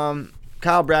 Kyle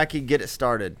Brackey, get it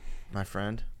started, my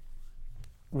friend.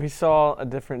 We saw a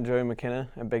different Joey McKenna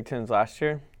at Big Tens last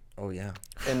year. Oh, yeah.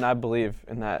 And I believe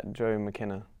in that Joey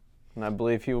McKenna. And I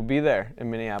believe he will be there in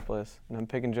Minneapolis. And I'm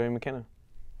picking Joey McKenna.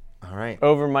 All right.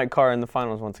 Over Mike Carr in the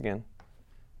finals once again.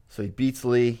 So he beats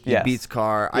Lee. He beats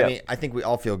Carr. Yep. I mean, I think we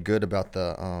all feel good about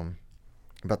the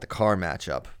Carr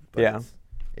matchup. But yeah.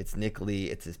 It's Nick Lee.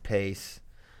 It's his pace.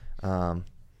 Young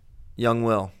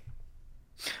Will.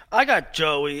 I got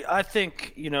Joey. I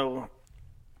think,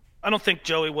 I don't think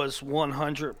Joey was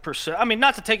 100%. I mean,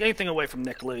 not to take anything away from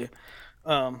Nick Lee.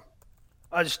 Joey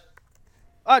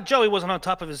wasn't on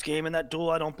top of his game in that duel,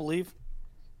 I don't believe.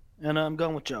 And I'm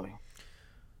going with Joey.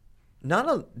 Not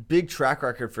a big track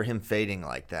record for him fading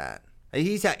like that.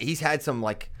 He's had some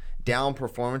like down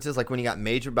performances, like when he got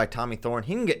majored by Tommy Thorne.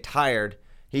 He can get tired.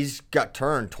 He's got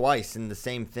turned twice in the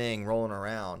same thing, rolling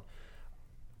around.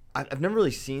 I've never really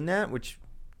seen that, which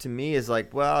to me is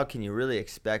like, well, can you really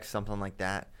expect something like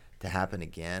that to happen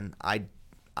again? I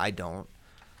don't.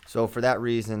 So for that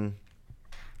reason,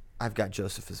 I've got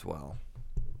Joseph as well.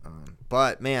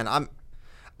 But man,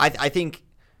 I think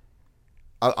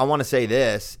I want to say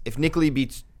this: if Nick Lee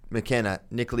beats McKenna,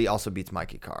 Nick Lee also beats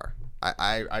Mikey Carr.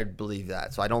 I believe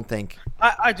that. So I don't think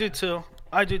I do too.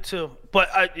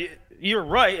 But you're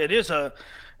right. It is a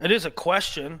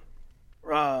question.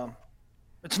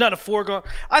 It's not a foregone.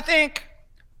 I think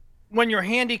when you're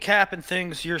handicapping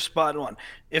things, you're spot on.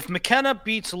 If McKenna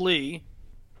beats Lee,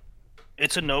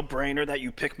 it's a no-brainer that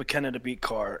you pick McKenna to beat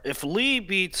Carr. If Lee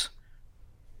beats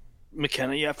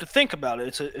McKenna, you have to think about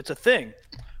it. It's a thing.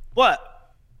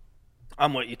 But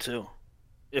I'm with you too.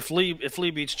 If Lee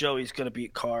beats Joey, he's gonna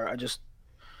beat Carr. I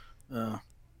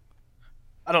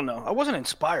don't know. I wasn't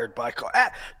inspired by Carr.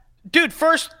 Dude,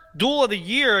 first duel of the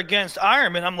year against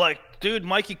Ironman, I'm like, dude,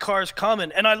 Mikey Carr's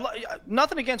coming. And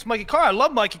nothing against Mikey Carr. I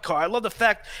love Mikey Carr. I love the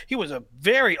fact he was a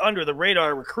very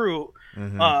under-the-radar recruit.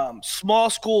 Mm-hmm.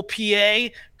 Small school PA,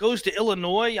 goes to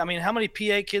Illinois. I mean, how many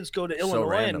PA kids go to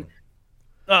Illinois?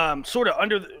 And sort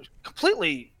of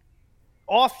completely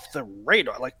off the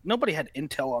radar. Like, nobody had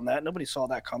intel on that. Nobody saw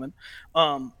that coming.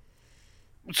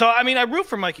 So, I mean, I root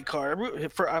for Mikey Carr.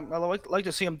 I like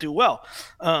to see him do well.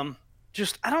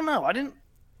 I don't know.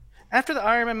 After the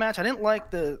Ironman match, I didn't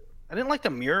like the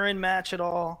Murin match at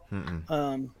all.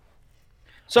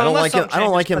 So I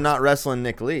don't like him not wrestling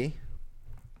Nick Lee.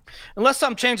 Unless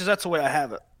something changes, that's the way I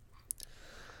have it.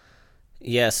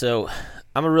 Yeah, so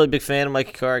I'm a really big fan of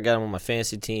Mikey Carr. I got him on my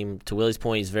fantasy team. To Willie's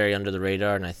point, he's very under the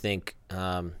radar, and I think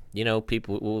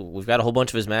people. We've got a whole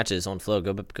bunch of his matches on Flow.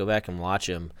 Go back and watch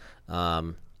him.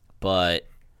 But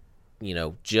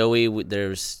Joey,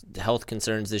 there's health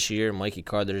concerns this year. Mikey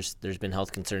Carr, there's been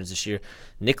health concerns this year.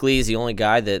 Nick Lee is the only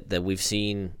guy that we've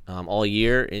seen all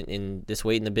year in this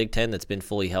weight in the Big Ten that's been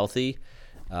fully healthy,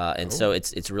 so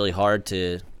it's really hard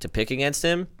to pick against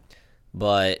him.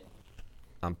 But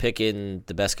I'm picking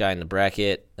the best guy in the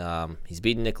bracket. He's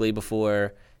beaten Nick Lee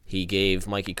before. He gave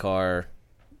Mikey Carr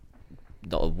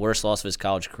the worst loss of his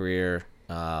college career.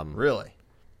 Really?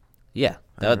 Yeah,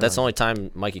 that's the only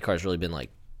time Mikey Carr's really been like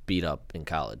beat up in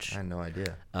college. I had no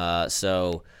idea.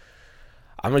 So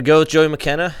I'm gonna go with Joey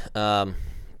McKenna.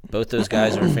 Both those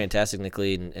guys are fantastic, Nick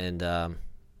Lee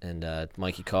and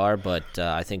Mikey Carr. But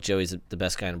I think Joey's the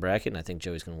best guy in the bracket, and I think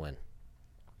Joey's gonna win.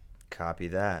 Copy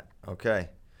that. Okay.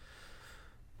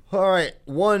 All right,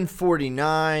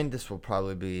 149. This will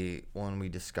probably be one we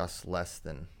discuss less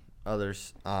than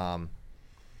others.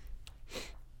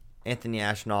 Anthony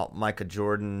Ashnault, Micah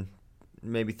Jordan,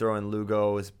 maybe throw in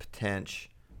Lugo as potential,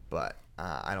 but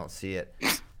I don't see it.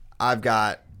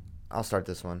 I'll start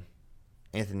this one.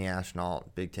 Anthony Ashnault,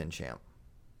 Big Ten champ.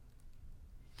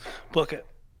 Book it.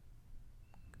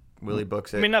 Willie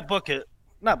books it. I mean, not book it,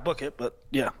 but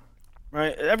yeah.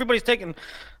 Right? Everybody's taking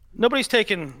Nobody's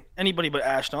taking anybody but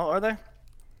Ashnault, are they?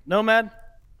 Nomad?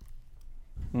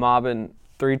 Mobbin,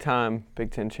 3-time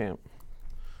Big Ten champ.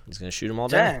 He's going to shoot them all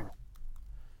down. Dang.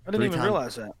 I didn't even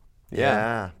realize that.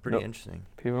 Yeah, pretty interesting.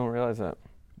 People don't realize that.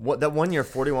 That 1 year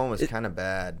 41 was kind of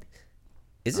bad.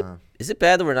 Is it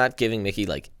bad that we're not giving Mickey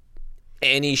like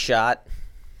any shot?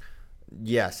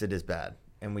 Yes, it is bad,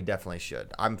 and we definitely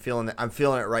should. I'm feeling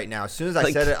it right now. As soon as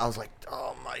I said it, I was like,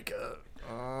 "Oh, Micah,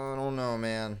 I don't know,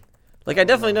 man." Like I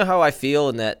definitely know how I feel,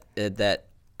 and that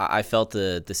I felt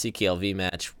the CKLV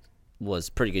match was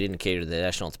a pretty good indicator that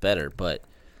Ashnault's better. But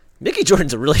Mickey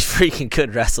Jordan's a really freaking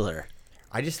good wrestler.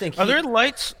 I just think. Are there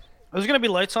lights? Is there going to be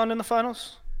lights on in the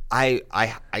finals? I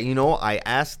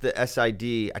asked the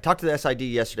SID. I talked to the SID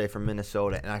yesterday from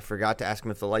Minnesota, and I forgot to ask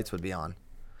him if the lights would be on.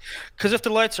 Because if the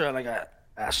lights are on, I got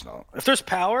Ashnault. If there's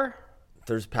power.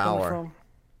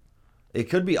 It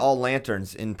could be all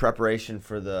lanterns in preparation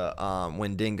for the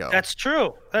Wendigo. That's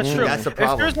true. That's true. That's the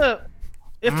problem.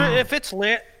 If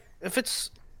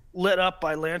it's lit up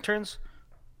by lanterns,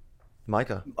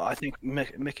 Micah. I think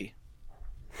Mickey.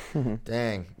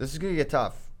 Dang, this is gonna get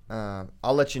tough.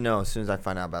 I'll let you know as soon as I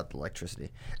find out about the electricity.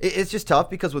 It's just tough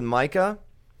because with Micah,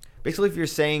 basically, if you're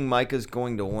saying Micah's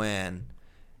going to win,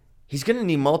 he's gonna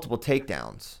need multiple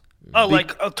takedowns. Oh,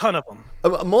 like a ton of them.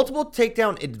 A multiple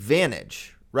takedown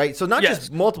advantage, right? So not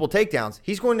just multiple takedowns.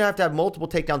 He's going to have multiple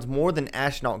takedowns more than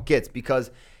Ashnault gets because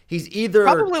he's either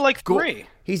probably like 3.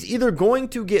 He's either going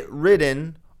to get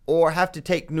ridden or have to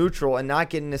take neutral and not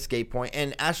get an escape point,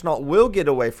 and Ashnault will get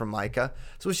away from Micah.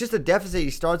 So it's just a deficit he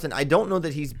starts in. I don't know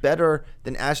that he's better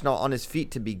than Ashnault on his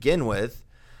feet to begin with.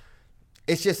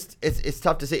 It's just it's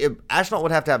tough to say. Ashnault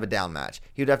would have to have a down match.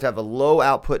 He would have to have a low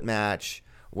output match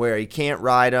where he can't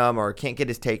ride him or can't get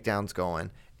his takedowns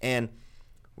going. And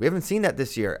we haven't seen that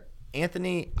this year.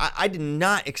 Anthony, I did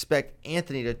not expect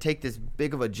Anthony to take this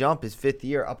big of a jump his 5th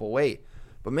year up a weight.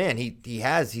 But, man,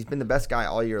 he's been the best guy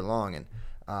all year long. And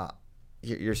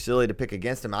you're silly to pick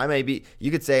against him.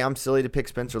 You could say I'm silly to pick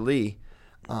Spencer Lee.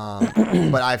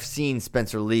 But I've seen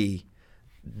Spencer Lee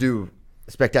do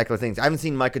spectacular things. I haven't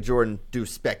seen Micah Jordan do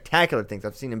spectacular things.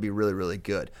 I've seen him be really, really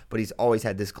good. But he's always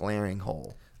had this glaring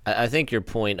hole. I think your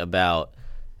point about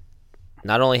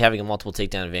not only having a multiple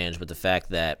takedown advantage, but the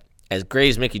fact that as great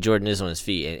as Mickey Jordan is on his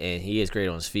feet, and he is great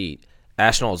on his feet,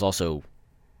 Ashnault is also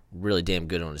really damn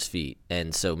good on his feet.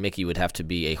 And so Mickey would have to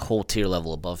be a whole tier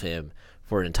level above him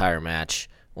for an entire match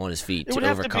on his feet to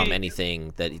overcome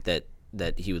anything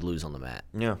that he would lose on the mat.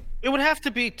 Yeah. It would have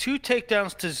to be 2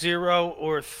 takedowns to 0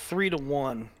 or 3 to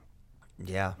 1.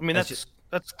 Yeah. I mean, that's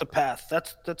the path.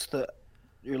 That's the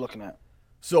you're looking at.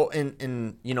 So,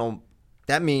 and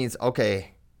that means,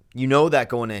 okay, that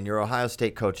going in, your Ohio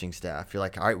State coaching staff, you're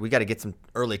like, all right, we got to get some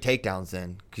early takedowns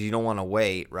in because you don't want to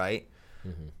wait, right?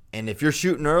 Mm-hmm. And if you're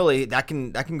shooting early, that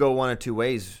can go one of 2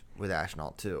 ways with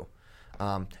Ashnault too.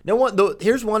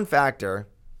 Here's one factor: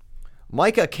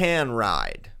 Micah can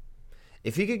ride.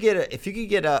 If you could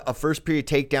get a first period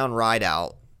takedown ride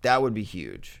out, that would be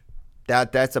huge.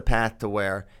 That's a path to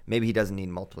where maybe he doesn't need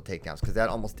multiple takedowns because that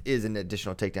almost is an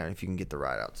additional takedown if you can get the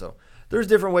ride out. So there's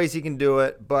different ways he can do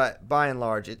it, but by and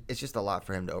large, it's just a lot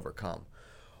for him to overcome.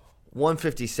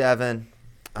 157.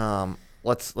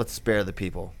 Let's spare the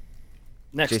people.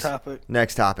 Next topic.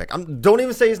 Next topic. Don't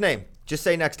even say his name. Just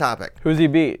say next topic. Who's he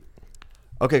beat?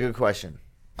 Okay, good question.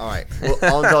 All right,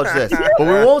 I'll indulge this, but we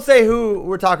won't say who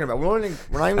we're talking about. We're not even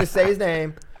going to say his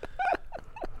name.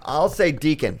 I'll say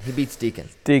Deacon. He beats Deacon.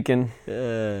 Deacon.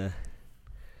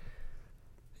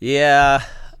 Yeah.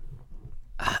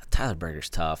 Tyler Berger's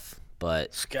tough,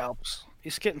 but scalps.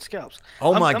 He's getting scalps.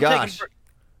 Oh my gosh.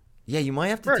 Yeah, you might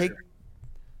have to take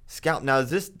scalp. Now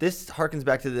this harkens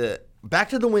back to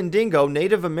the Wendigo,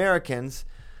 Native Americans.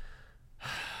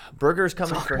 Berger's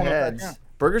coming for heads.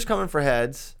 Berger's coming for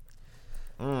heads.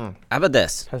 How about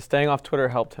this? Has staying off Twitter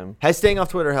helped him? Has staying off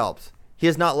Twitter helped? He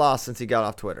has not lost since he got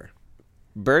off Twitter.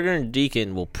 Berger and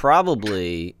Deacon will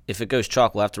probably, if it goes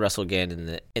chalk, will have to wrestle again in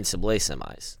the NCAA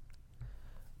semis.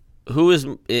 Who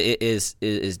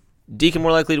is Deacon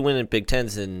more likely to win in Big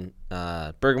Tens than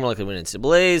Berger more likely to win in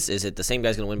NCAAs? Is it the same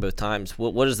guy's going to win both times?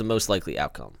 What is the most likely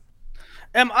outcome?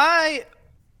 Am I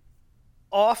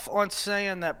off on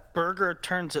saying that Berger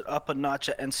turns it up a notch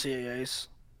at NCAAs?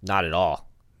 Not at all.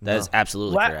 That is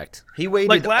absolutely correct. He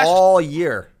waited all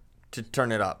year to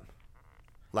turn it up.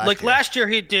 Last year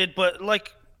he did, but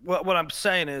what I'm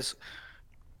saying is,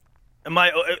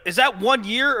 is that 1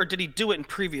 year or did he do it in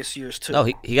previous years too? No,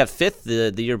 he got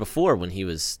 5th the year before when he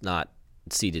was not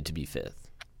seeded to be 5th.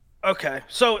 Okay,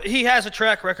 so he has a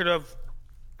track record of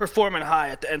performing high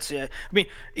at the NCAA. I mean,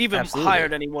 even Absolutely. higher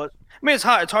than he was. I mean, it's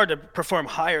hard to perform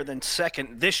higher than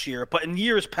second this year, but in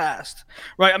years past,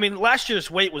 right? I mean, last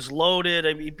year's weight was loaded.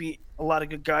 I mean, he beat a lot of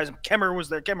good guys. Kemmer was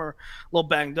there. Kemmer a little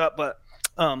banged up, but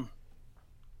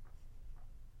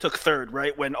took third,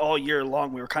 right? When all year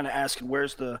long we were kind of asking,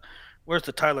 where's the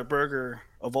Tyler Berger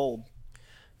of old?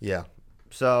 Yeah.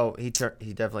 So he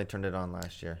definitely turned it on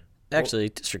last year. Actually,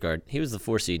 disregard. He was the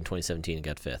 4 seed in 2017 and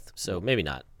got 5th, so maybe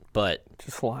not. But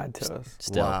Just lied to us.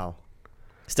 still, Wow.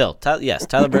 yes,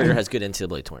 Tyler Berger has good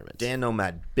NCAA tournaments. Dan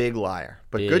Nomad, big liar.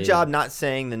 But good Big. job not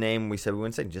saying the name we said we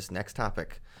wouldn't say. Just next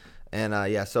topic. And,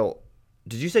 yeah, so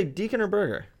did you say Deacon or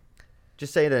Berger?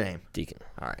 Just say the name. Deacon.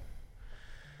 All right.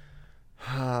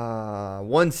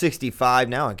 165.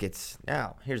 Now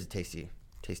here's a tasty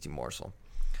morsel.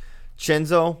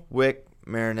 Chenzo, Wick,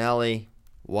 Marinelli,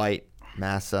 White,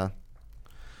 Massa.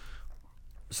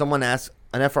 Someone asked,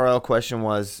 an FRL question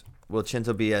was, will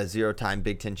Chenzo be a 0-time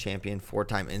Big Ten champion,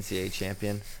 4-time NCAA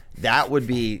champion? That would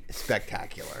be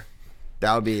spectacular.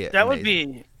 That would be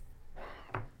amazing.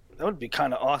 That would be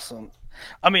kind of awesome.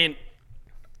 I mean,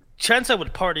 Chenzo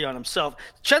would party on himself.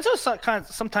 Chenzo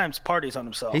sometimes parties on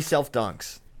himself. He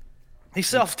self-dunks. He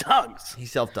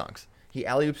self-dunks. He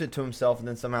alley-oops it to himself and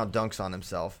then somehow dunks on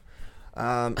himself. He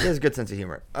has a good sense of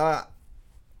humor.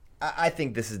 I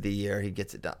think this is the year he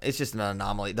gets it done. It's just an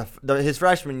anomaly. His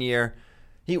freshman year,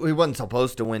 he wasn't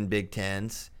supposed to win Big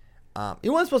Tens. He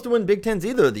wasn't supposed to win Big Tens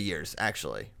either of the years,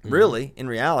 actually. Mm-hmm. Really, in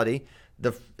reality.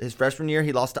 His freshman year,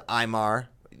 he lost to Aymar.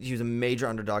 He was a major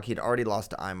underdog. He'd already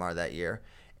lost to Aymar that year.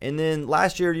 And then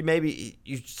last year,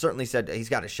 you certainly said he's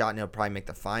got a shot and he'll probably make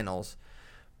the finals.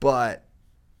 But,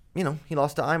 he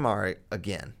lost to Aymar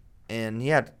again. And he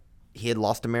had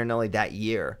lost to Marinelli that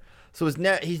year. So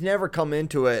he's never come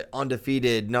into it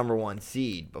undefeated number 1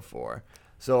 seed before.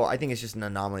 So I think it's just an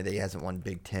anomaly that he hasn't won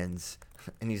Big Tens,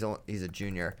 and he's a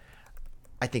junior.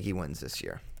 I think he wins this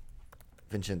year.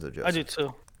 Vincenzo Joseph. I do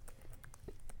too.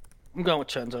 I'm going with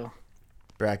Chenzo.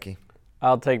 Bracky.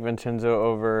 I'll take Vincenzo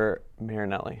over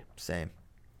Marinelli. Same.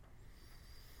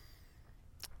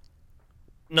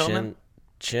 No, man.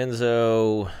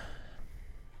 Chenzo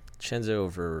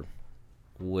over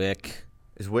Wick.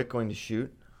 Is Wick going to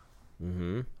shoot?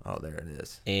 Mm-hmm. Oh, there it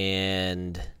is.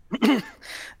 And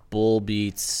Bull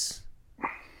beats.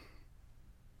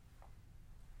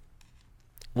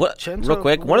 What? Chenzo Real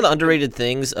quick, over one of the Wick. underrated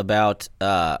things about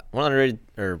one of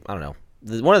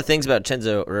the things about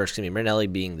Marinelli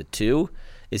being the 2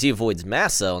 is he avoids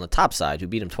Massa on the top side, who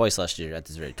beat him twice last year at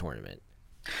this very tournament.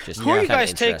 Just Who are you kinda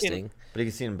guys taking? interesting. But he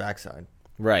can see him backside.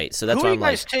 Right, so that's Who why are I'm you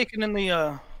guys like, taking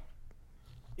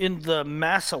in the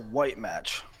Massa White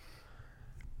match?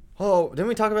 Oh, didn't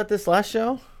we talk about this last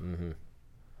show? Mm-hmm.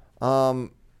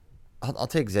 I'll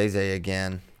take Zay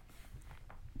again.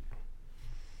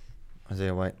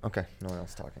 Isaiah White. Okay, no one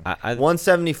else talking.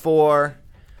 174.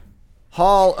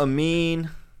 Hall,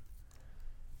 Amin.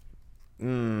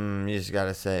 You just got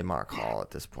to say Mark Hall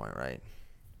at this point, right?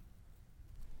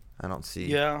 I don't see.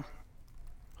 Yeah.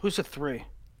 Who's a 3?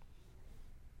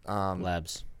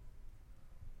 Labs.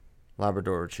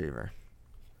 Labrador Retriever.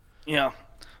 Yeah.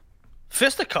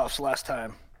 Fisticuffs last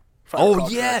time. Oh,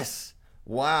 yes.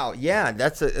 Wow. Yeah,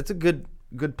 that's a good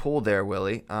pull there,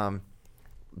 Willie.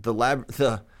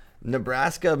 The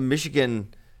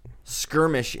Nebraska-Michigan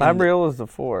skirmish. Labriel is the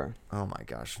 4. Oh my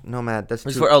gosh, no, Matt, that's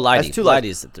Who's too. for? Oh, Leidy. That's too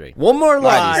Leidy's the 3. One more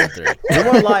lie. Leidy's the 3.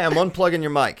 One more lie. I'm unplugging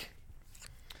your mic.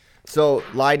 So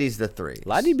Leidy's the 3.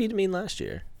 Leidy beat me last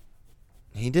year.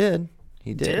 He did.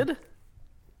 Did?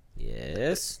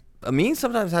 Yes. Amin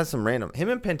sometimes has some random. Him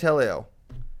and Pantelio,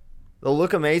 they'll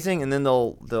look amazing and then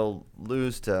they'll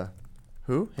lose to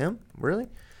who? Him? Really?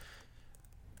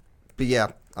 But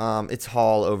yeah, it's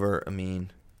Hall over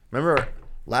Amin. Remember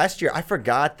last year? I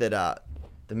forgot that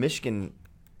the Michigan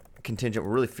contingent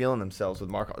were really feeling themselves with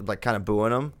Mark, like kind of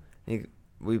booing him.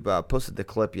 We posted the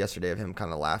clip yesterday of him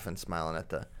kind of laughing, smiling at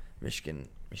the Michigan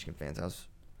fans. That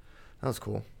was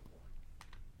cool.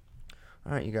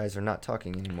 All right, you guys are not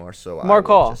talking anymore, so Mark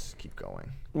I will Hall. just keep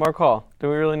going. Mark Hall. Do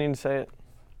we really need to say it?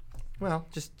 Well,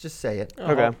 just say it.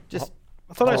 Okay. Just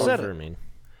I thought I said Over it. me.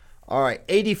 all right.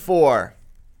 84.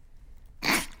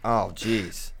 Oh,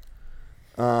 jeez.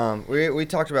 We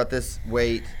talked about this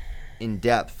weight in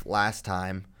depth last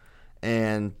time,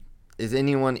 and is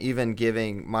anyone even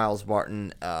giving Miles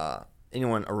Martin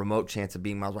anyone a remote chance of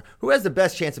being Miles Martin? Who has the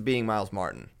best chance of being Miles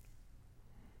Martin?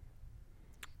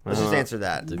 Let's just answer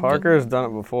that. Parker's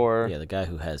done it before. Yeah, the guy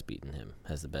who has beaten him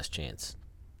has the best chance.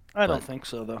 I don't think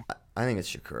so, though. I think it's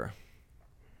Shakur.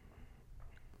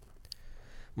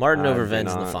 Martin I over do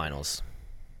Vens in the not. finals.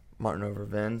 Martin over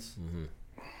Vens. Mm-hmm.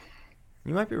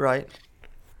 You might be right.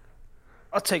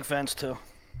 I'll take Vince too.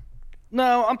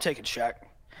 No, I'm taking Shaq.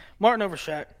 Martin over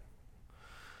Shaq.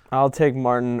 I'll take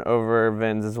Martin over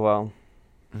Vince as well.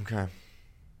 Okay.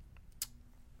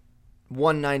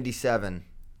 197.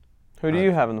 Who do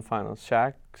you have in the finals?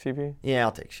 Shaq, CP? Yeah,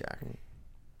 I'll take Shaq.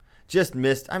 Just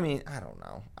missed. I mean, I don't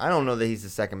know. I don't know that he's the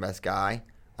second best guy.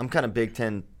 I'm kind of Big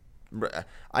Ten.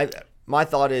 My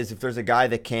thought is if there's a guy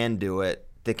that can do it,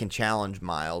 that can challenge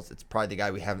Miles, it's probably the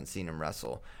guy we haven't seen him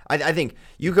wrestle. I think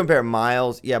you compare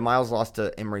Miles. Yeah, Miles lost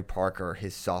to Emory Parker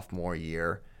his sophomore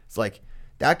year. It's like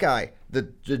that guy, the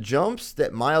jumps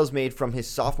that Miles made from his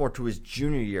sophomore to his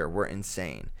junior year were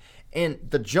insane. And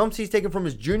the jumps he's taken from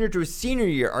his junior to his senior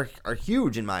year are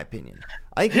huge, in my opinion.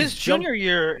 I think his junior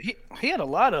year, he had a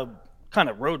lot of kind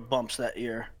of road bumps that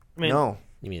year. I mean, no.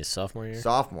 You mean his sophomore year?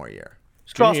 Sophomore year.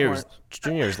 Junior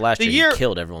year's last year, he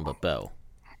killed everyone but Bo.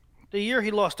 The year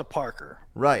he lost to Parker.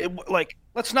 Right.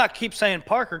 Let's not keep saying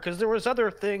Parker because there was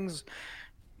other things.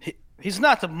 He's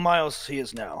not the Miles he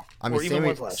is now. I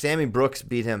mean, Sammy Brooks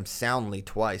beat him soundly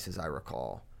twice, as I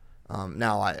recall.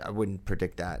 Now, I wouldn't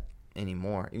predict that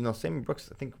anymore, even though Sammy Brooks,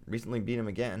 I think, recently beat him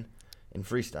again in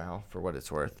freestyle, for what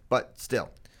it's worth. But still.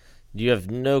 You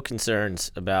have no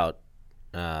concerns about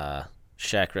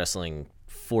Shaq wrestling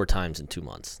 4 times in 2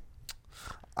 months?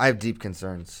 I have deep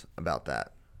concerns about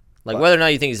that. Like, whether or not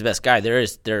you think he's the best guy,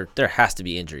 there has to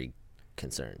be injury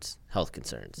concerns, health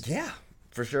concerns. Yeah,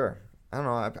 for sure. I don't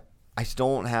know.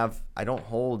 I don't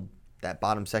hold that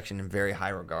bottom section in very high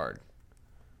regard.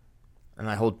 And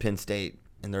I hold Penn State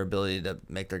and their ability to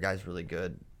make their guys really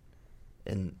good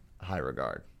in high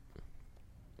regard.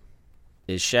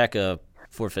 Is Shaq a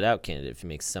forfeit out candidate if he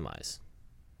makes semis?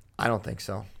 I don't think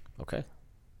so. Okay.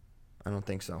 I don't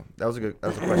think so. That was a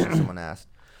question someone asked.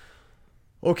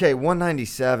 Okay,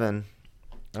 197.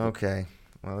 Okay.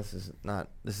 Well, this is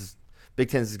Big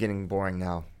Ten's is getting boring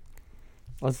now.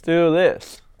 Let's do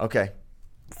this. Okay.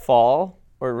 Fall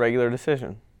or regular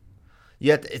decision?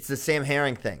 It's the Sam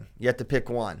Herring thing. You have to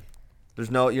pick one. You're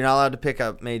not allowed to pick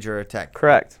a major or tech.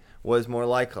 Correct. What is more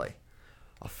likely?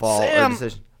 A fall or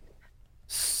decision?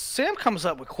 Sam comes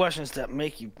up with questions that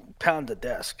make you pound the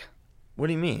desk. What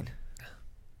do you mean?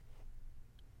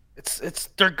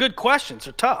 They're good questions.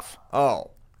 They're tough.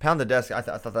 Oh, pound the desk. I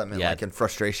thought that meant like in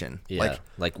frustration. Yeah.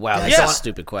 Like wow, that's a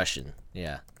stupid question.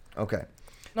 Yeah. Okay.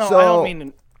 No, I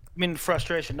don't mean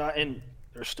frustration. Not in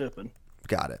they're stupid.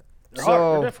 Got it. They're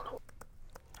hard. They're difficult.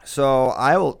 So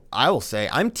I will say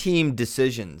I'm team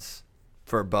decisions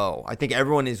for Bo. I think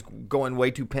everyone is going way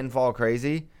too pinfall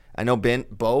crazy. I know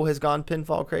Bo has gone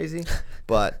pinfall crazy,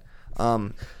 but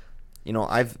I've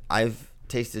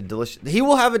tasted delicious. He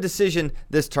will have a decision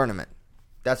this tournament.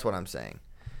 That's what I'm saying.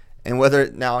 And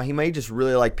now he may just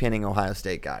really like pinning Ohio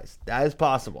State guys. That is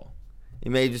possible. It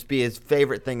may just be his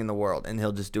favorite thing in the world, and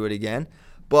he'll just do it again.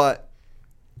 But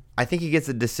I think he gets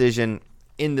a decision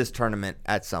in this tournament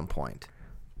at some point.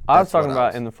 I was talking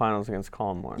about in the finals against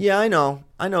Colin Moore. Yeah, I know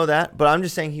that. But I'm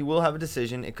just saying he will have a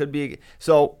decision. It could be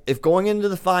so if going into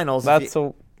the finals. That's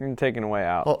taken away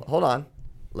out. Hold on,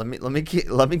 let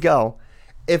me go.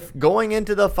 If going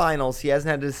into the finals he hasn't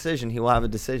had a decision, he will have a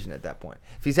decision at that point.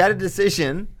 If he's had a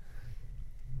decision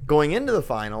going into the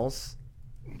finals,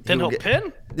 then he'll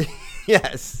pin?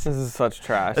 Yes. This is such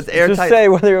trash. That's airtight. Just say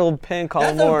whether he'll pin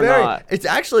Colin Moore or not. It's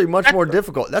actually much more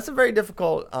difficult. That's a very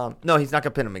difficult. No, he's not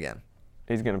going to pin him again.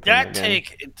 He's going to pin him again. That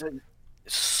take is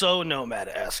so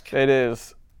Nomad-esque. It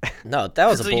is. No, that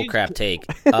was a bullcrap take.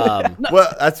 Well,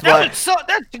 that's why.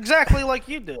 That's exactly like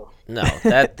you do. No,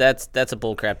 that's a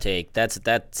bullcrap take.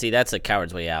 That's a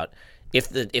coward's way out. If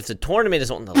the tournament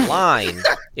is on the line,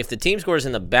 if the team score is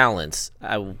in the balance,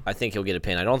 I think he'll get a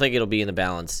pin. I don't think it'll be in the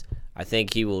balance. I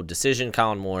think he will decision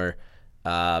Colin Moore.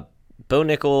 Bo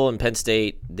Nickel and Penn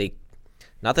State,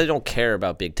 not that they don't care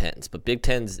about Big Tens, but Big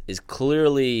Tens is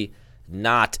clearly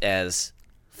not as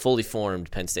fully formed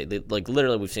Penn State. Like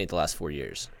literally we've seen it the last 4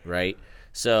 years, right?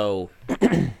 So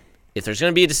if there's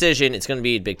going to be a decision, it's going to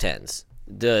be Big Tens.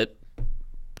 The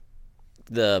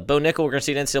Bo Nickel we're going to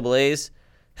see at NCAAs,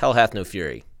 hell hath no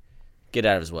fury. Get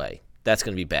out of his way. That's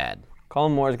going to be bad.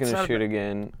 Colin Moore's going to shoot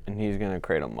again, and he's going to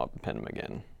cradle him up and pin him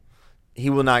again. He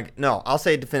will not. No, I'll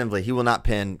say it definitively. He will not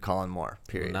pin Colin Moore.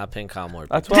 Period. Will not pin Colin Moore.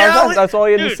 That's what that's all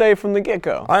you had to say from the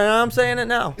get-go. I'm saying it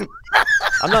now.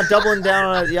 I'm not doubling down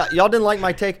on it. Y'all didn't like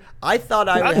my take. I thought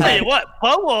I would. I'll tell you what,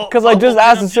 Bo will. Because I just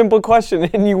asked a simple question,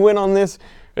 and you went on this.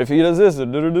 If he does this, you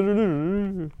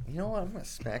know what? I'm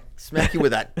gonna smack you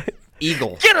with that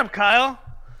eagle. Get him, Kyle.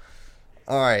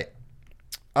 All right.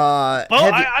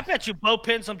 I bet you Bo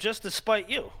pins him just to spite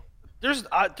you. There's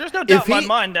no doubt in my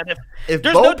mind that if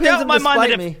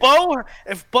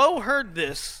Bo heard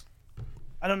this,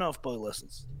 I don't know if Bo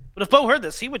listens. But if Bo heard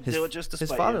this, he would do it just to his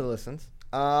spite father you. listens.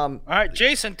 All right,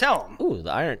 Jason, tell him. Ooh,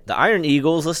 the Iron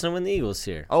Eagles. Listen to when the Eagles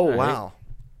here. Oh All right. wow,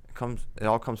 it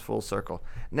all comes full circle.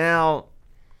 Now,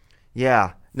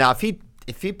 yeah. Now if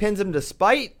he pins him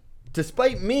despite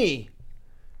me,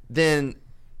 then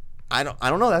I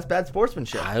don't know. That's bad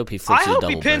sportsmanship. I hope he flips I you hope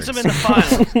double he pins birds. him in the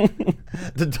finals.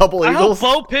 The double I hope Eagles.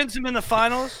 Bo pins him in the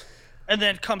finals, and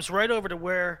then comes right over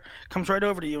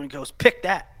to you and goes, pick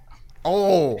that.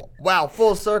 Oh wow,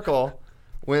 full circle.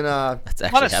 When That's What a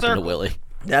actually happened to circle. Willie.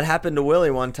 that happened to Willie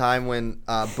one time when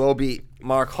Bo beat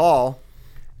Mark Hall,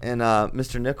 and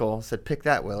Mr. Nickel said, "Pick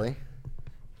that, Willie."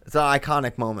 It's an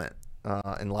iconic moment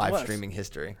in live was. streaming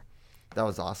history. That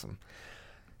was awesome.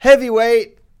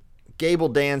 Heavyweight, Gable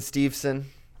Dan Steveson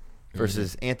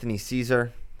versus Anthony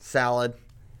Caesar. Salad,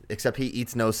 except he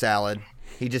eats no salad.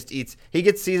 He gets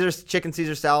chicken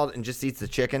Caesar salad and just eats the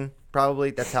chicken,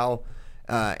 probably. That's how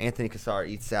Anthony Cassar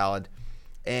eats salad.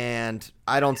 And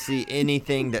I don't see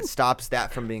anything that stops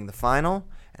that from being the final.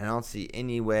 And I don't see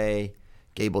any way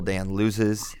Gable Dan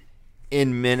loses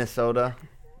in Minnesota.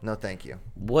 No, thank you.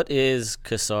 What is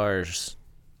Cassar's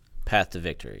path to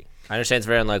victory? I understand it's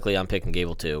very unlikely. I'm picking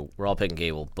Gable too. We're all picking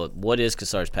Gable. But what is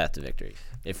Cassar's path to victory,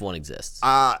 if one exists?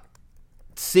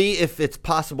 See if it's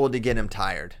possible to get him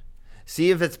tired. See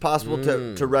if it's possible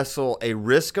to wrestle a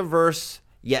risk-averse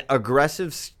yet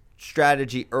aggressive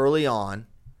strategy early on.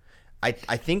 I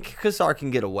think Cassar can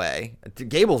get away.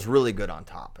 Gable's really good on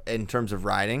top in terms of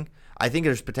riding. I think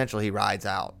there's potential he rides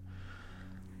out.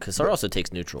 Cassar also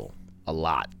takes neutral a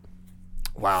lot.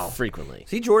 Wow. Frequently. Is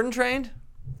he Jordan trained?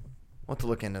 We'll have to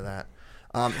look into that.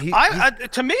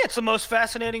 To me, it's the most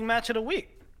fascinating match of the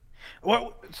week.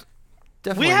 Well,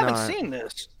 Definitely we haven't not. seen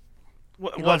this.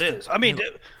 What lost is? it. I mean,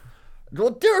 Well,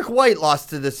 Derek White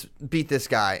beat this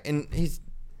guy, and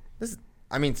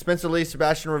Spencer Lee,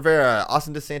 Sebastian Rivera,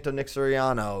 Austin DeSanto, Nick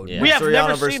Soriano, Yeah. We Nick have Soriano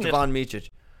never versus seen this. Devon Miocic.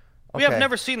 we have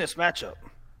never seen this matchup.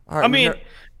 All right, I mean,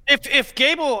 if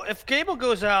Gable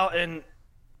goes out and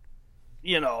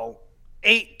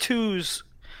 8-2s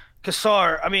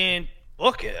Cassar, I mean,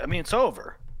 look it. I mean, it's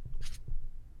over.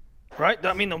 Right?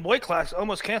 I mean, the weight class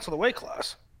almost canceled the weight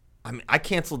class. I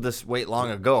canceled this weight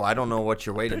long ago. I don't know what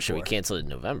you're waiting Pretty sure for. we canceled it in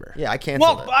November. Yeah, I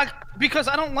canceled Well, it. because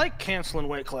I don't like canceling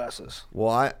weight classes.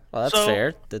 Well, Well, that's So-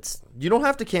 fair. That's you don't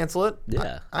have to cancel it.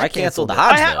 yeah. I I canceled the it.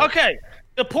 Hobbs though. Okay.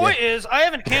 The point is, I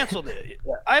haven't canceled it.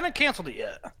 I haven't canceled it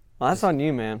yet. Well, that's on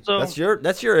you, man. So That's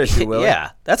your issue, Willie.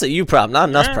 Yeah, that's a you problem, not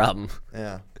an us problem.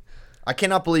 Yeah. I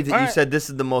cannot believe that All you right. said this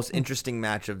is the most interesting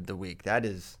match of the week. That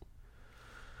is.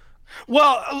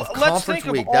 well, let's conference think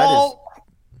of week, that all.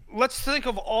 Let's think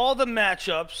of all the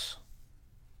matchups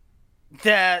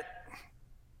that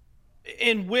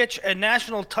in which a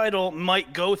national title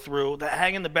might go through that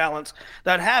hang in the balance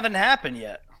that haven't happened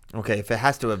yet. Okay, if it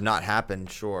has to have not happened,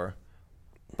 sure.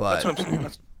 But That's what I'm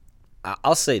saying.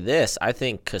 I'll say this. I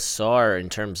think Cassar, in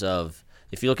terms of,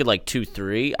 if you look at like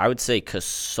 2-3, I would say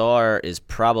Cassar is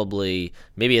probably,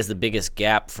 maybe has the biggest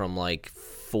gap from like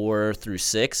 4 through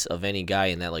 6 of any guy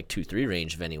in that like 2-3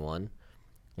 range of anyone.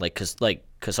 Like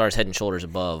Cassar's head and shoulders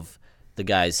above the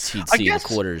guys he'd see in the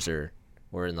quarters or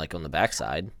in like on the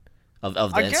backside of the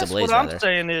I guess NCAAs what rather. I'm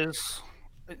saying is,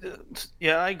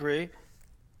 yeah, I agree.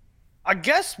 I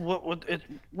guess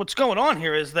what's going on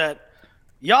here is that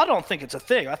y'all don't think it's a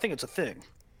thing. I think it's a thing.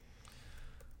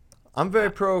 I'm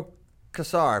very pro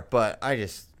Cassar, but I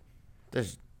think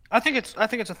it's I think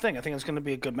it's a thing. I think it's going to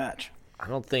be a good match. I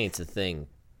don't think it's a thing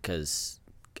because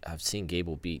I've seen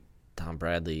Gable beat Tom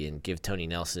Bradley and give Tony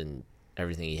Nelson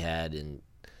everything he had, and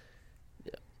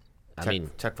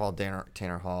Tech Fall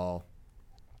Tanner Hall.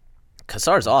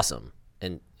 Cassar's awesome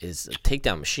and is a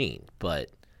takedown machine, but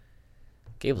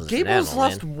Gable's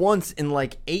lost once in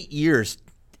like 8 years.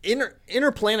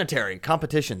 Interplanetary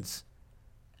competitions.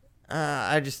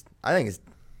 I think it's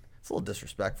a little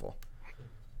disrespectful.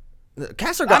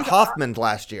 Kessler got Hoffman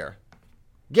last year.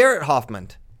 Garrett Hoffman.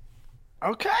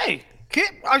 Okay, keep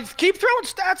throwing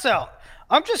stats out.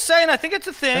 I'm just saying, I think it's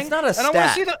a thing. That's not a and I wanna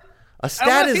stat. see the- A I stat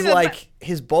wanna see is the- like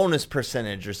his bonus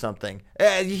percentage or something.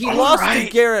 He All lost to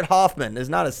right. Garrett Hoffman is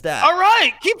not a stat. All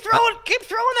right, keep throwing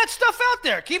that stuff out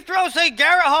there. Keep throwing. Say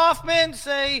Garrett Hoffman.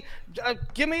 Say,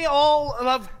 give me all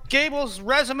of Gable's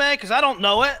resume because I don't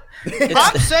know it.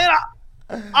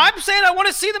 I'm saying I want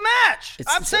to see the match.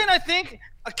 I'm saying I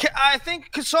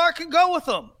think Cassar can go with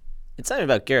him. It's not even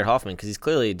about Garrett Hoffman because he's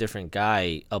clearly a different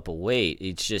guy up a weight.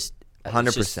 It's just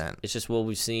 100%. It's just what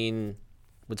we've seen.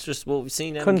 It's just what we've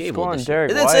seen. Couldn't Gable score on this year.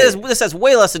 Derek This has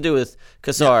way less to do with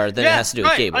Cassar than it has to do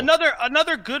with Gable.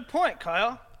 Another good point,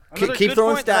 Kyle. Another Keep good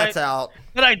throwing point stats out.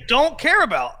 that I don't care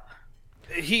about.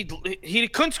 he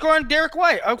couldn't score on Derek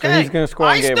White. Okay, So he's going to score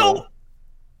on Gable.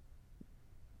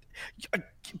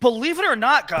 Believe it or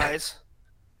not, guys,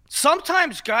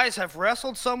 sometimes guys have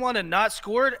wrestled someone and not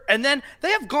scored, and then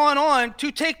they have gone on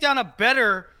to take down a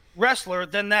better wrestler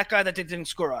than that guy that they didn't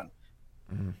score on.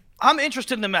 Mm-hmm. I'm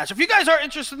interested in the match. If you guys are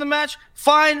interested in the match,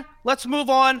 fine. Let's move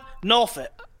on. Null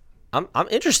fit. I'm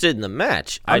interested in the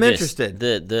match. I'm interested.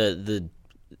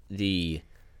 The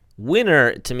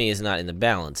winner to me is not in the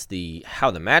balance. How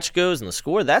the match goes and the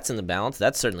score, that's in the balance.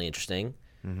 That's certainly interesting.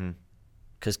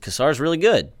 Because Cassar's really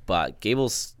good, but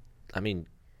Gable's,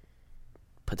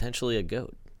 potentially a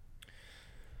GOAT.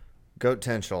 GOAT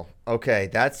potential. Okay,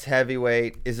 that's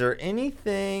heavyweight. Is there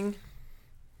anything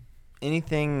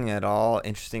at all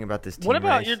interesting about this team What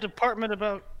about race? your department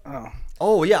about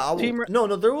Oh yeah,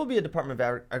 no, there will be a department of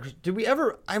agriculture. Did we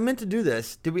ever? I meant to do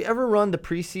this. Did we ever run the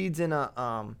precedes in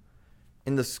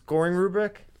the scoring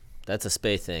rubric? That's a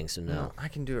Spay thing, so no. I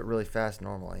can do it really fast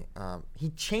normally. He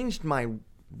changed my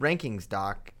rankings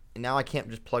doc, and now I can't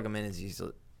just plug them in as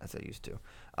easily as I used to.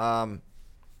 We'll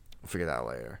figure that out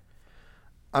later.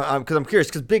 Because I'm curious,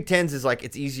 because Big Tens is like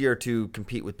it's easier to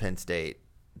compete with Penn State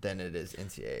than it is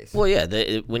NCAAs. Well,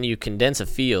 yeah, when you condense a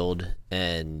field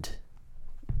and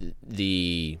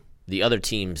the other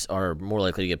teams are more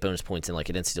likely to get bonus points than like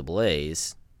at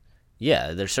NCAAs,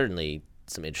 yeah, there's certainly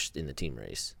some interest in the team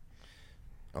race.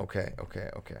 Okay.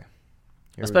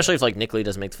 Especially if like Nick Lee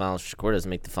doesn't make the finals, Shakur doesn't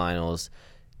make the finals.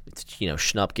 It's,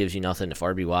 Schnupp gives you nothing. If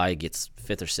RBY gets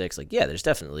 5th or 6th, like yeah, there's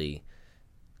definitely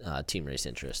team race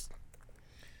interest.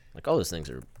 Like all those things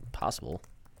are possible.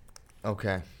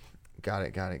 Okay, got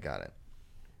it.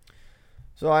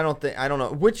 So I don't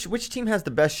know which team has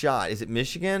the best shot. Is it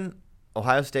Michigan,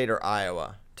 Ohio State, or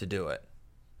Iowa to do it?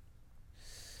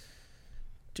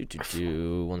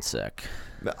 One sec.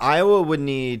 But Iowa would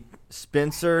need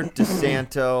Spencer,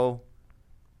 DeSanto,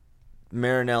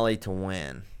 Marinelli to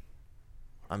win.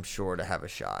 I'm sure to have a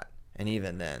shot, and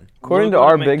even then, according to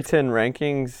our Big Ten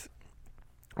rankings,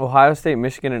 Ohio State,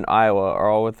 Michigan, and Iowa are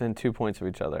all within 2 points of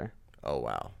each other. Oh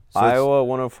wow! So Iowa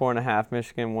 104.5,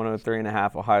 Michigan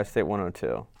 103.5, Ohio State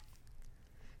 102.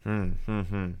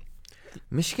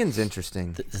 Michigan's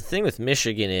interesting. The thing with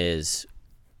Michigan is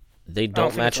they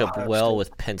don't match up well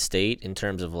with Penn State in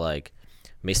terms of like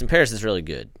Mason Paris is really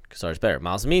good. Cassar's better.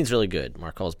 Miles Mean's really good.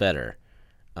 Markel's better.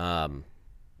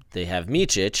 They have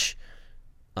Micic,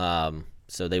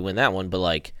 so they win that one. But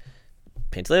like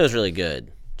Pantaleo's really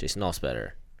good. Jason Knopf's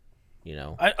better.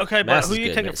 Okay, but who are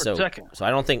you taking for second? So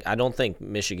I don't think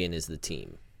Michigan is the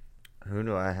team. Who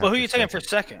do I have? Well, who are you taking for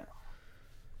second?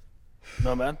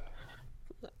 No, man.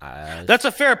 That's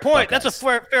a fair point. Buckeyes. That's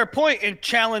a fair point in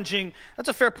challenging. That's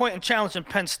a fair point in challenging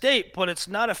Penn State, but it's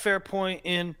not a fair point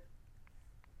in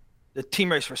the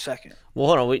team race for second. Well,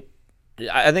 hold on.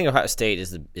 I think Ohio State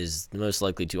is the most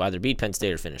likely to either beat Penn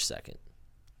State or finish second.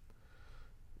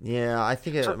 Yeah, I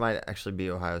think it might actually be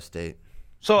Ohio State.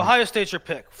 So Ohio State's your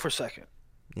pick for second.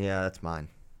 Yeah, that's mine.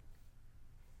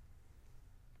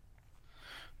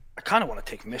 I kind of want to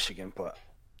take Michigan, but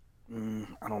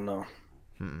I don't know.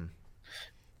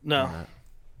 No.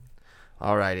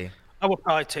 All righty. I would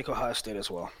probably take Ohio State as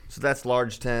well. So that's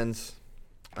large tens.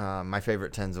 My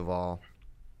favorite tens of all.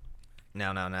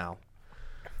 Now.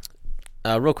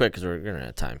 Real quick, because we're going to run out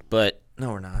of time. But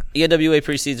no, we're not. EIWA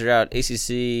precedes are out.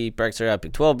 ACC brackets are out.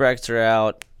 Big 12 brackets are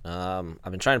out.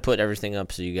 I've been trying to put everything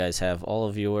up so you guys have all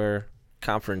of your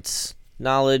conference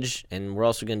knowledge. And we're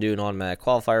also going to do an automatic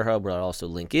qualifier hub where I'll also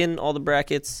link in all the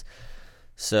brackets.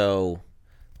 So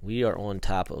we are on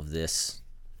top of this.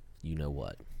 You know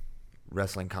what?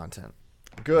 Wrestling content.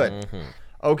 Good.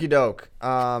 Okie doke.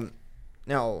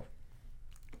 Now,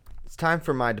 it's time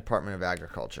for my Department of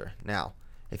Agriculture. Now,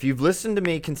 if you've listened to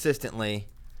me consistently,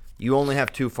 you only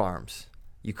have 2 farms.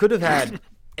 You could have had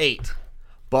 8,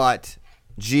 but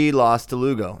G lost to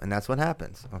Lugo, and that's what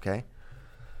happens, okay?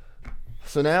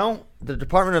 So now the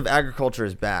Department of Agriculture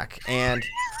is back, and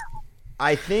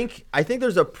I think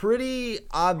there's a pretty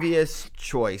obvious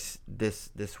choice this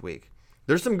week.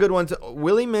 There's some good ones.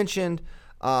 Willie mentioned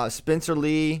Spencer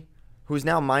Lee, who's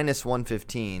now minus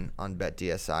 115 on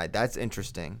BetDSI. That's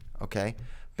interesting. Okay,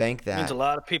 bank that. Means a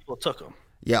lot of people took him.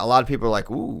 Yeah, a lot of people are like,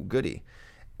 ooh, goody.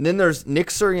 And then there's Nick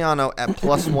Suriano at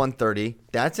plus 130.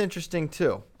 That's interesting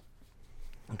too.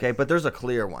 Okay, but there's a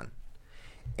clear one.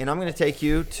 And I'm going to take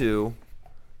you to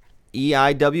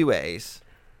EIWA's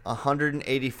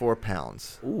 184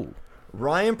 pounds. Ooh.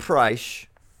 Ryan Price,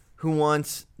 who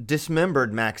once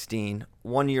dismembered Max Dean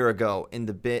 1 year ago in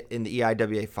the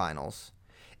EIWA finals,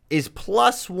 is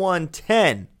plus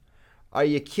 110. Are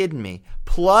you kidding me?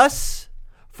 Plus,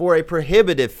 for a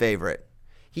prohibitive favorite,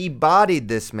 He bodied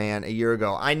this man a year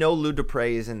ago. I know Lou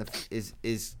Dupree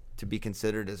is to be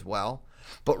considered as well,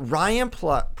 but Ryan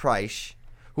Price,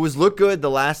 who has looked good the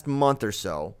last month or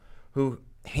so, who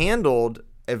handled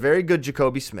a very good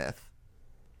Jacoby Smith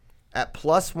at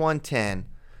plus 110,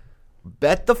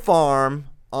 bet the farm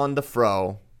on the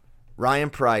fro, Ryan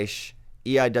Price,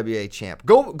 EIWA champ.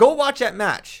 Go watch that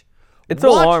match. It's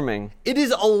alarming. It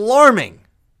is alarming.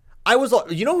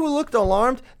 You know who looked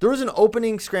alarmed? There was an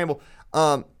opening scramble.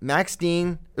 Max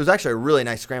Dean, it was actually a really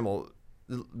nice scramble.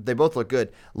 They both look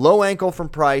good. Low ankle from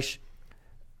Price.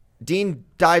 Dean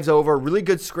dives over, really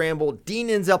good scramble. Dean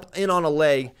ends up in on a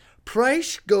leg.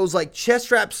 Price goes like chest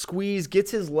strap squeeze,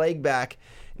 gets his leg back.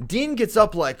 Dean gets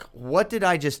up like, what did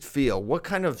I just feel? What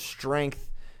kind of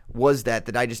strength was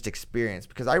that I just experienced?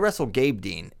 Because I wrestled Gabe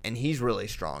Dean, and he's really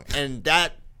strong. And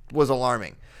that was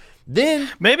alarming. Then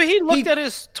maybe he looked at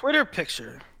his Twitter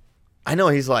picture. I know,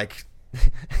 he's like,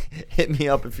 hit me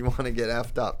up if you want to get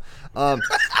effed up.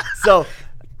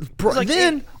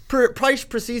 Price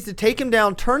proceeds to take him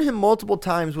down, turn him multiple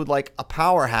times with like a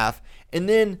power half, and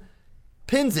then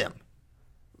pins him.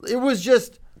 It was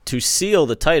just to seal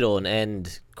the title and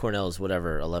end Cornell's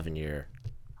 11-year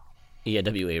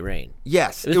EIWA reign.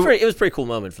 Yes. It was a pretty cool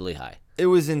moment for Lehigh. It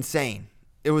was insane.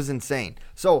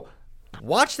 So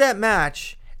watch that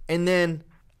match and then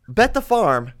bet the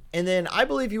farm, and then I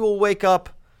believe you will wake up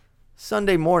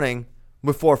Sunday morning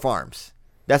with 4 farms.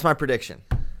 That's my prediction.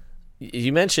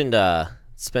 You mentioned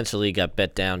Spencer Lee got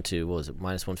bet down to, what was it,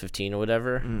 minus 115 or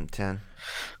whatever? 10.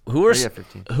 Who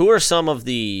are some of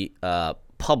the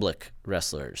public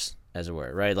wrestlers, as it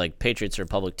were, right? Like Patriots are a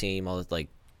public team. All this,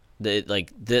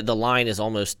 the line is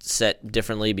almost set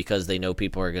differently because they know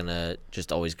people are gonna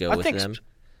just always go with them.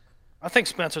 I think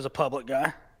Spencer's a public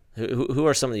guy. Who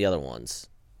are some of the other ones?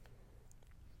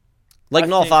 Like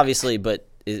Nolf, obviously, but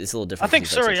it's a little different. I think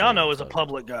Soriano is a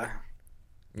public guy.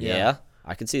 Yeah,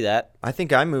 I can see that. I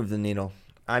think I moved the needle.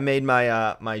 I made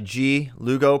my my G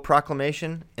Lugo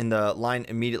proclamation, and the line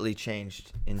immediately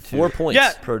changed into 4 points.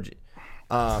 Yeah. Pro G.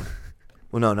 Well,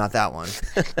 no, not that one.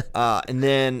 And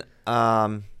then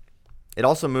it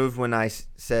also moved when I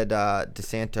said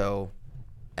DeSanto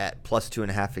at plus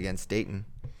 2.5 against Dayton.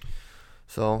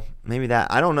 So maybe that.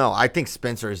 I don't know. I think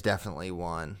Spencer is definitely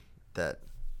one that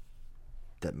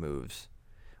moves.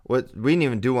 We didn't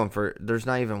even do one for. There's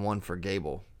not even one for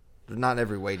Gable. Not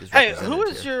every weight is represented.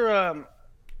 Hey,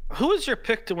 who is your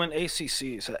pick to win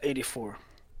ACCs at 84?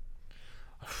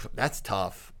 That's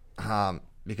tough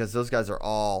because those guys are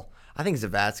all. I think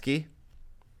Zavatsky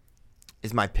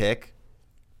is my pick.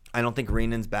 I don't think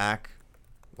Reenan's back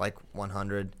like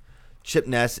 100. Chip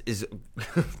Ness is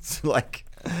like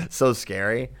so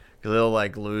scary because he'll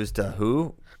like lose to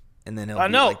who, and then he'll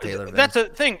beat like Taylor Vince. That's the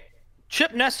thing.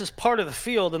 Chip Ness is part of the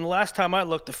field, and the last time I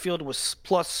looked, the field was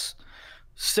plus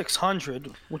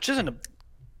 600, which isn't a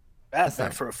bad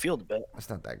bet for a field bet. That's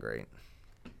not that great.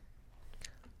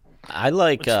 I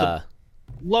like the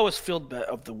lowest field bet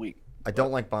of the week. I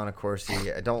don't like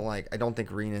Bonacorsi. I don't think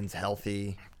Reenan's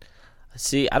healthy.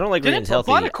 See, I don't like Reenan's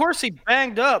healthy. Bonacorsi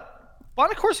banged up.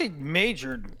 Bonacorsi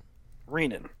majored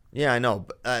Reenan. Yeah, I know.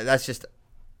 But, that's just.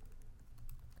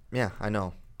 Yeah, I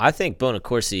know. I think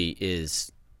Bonacorsi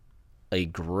is a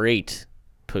great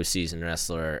postseason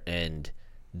wrestler, and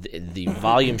the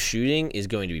volume shooting is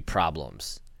going to be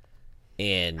problems.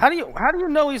 And how do you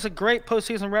know he's a great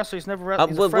postseason wrestler? He's never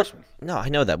wrestled. He's a freshman. No, I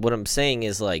know that. What I'm saying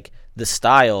is like the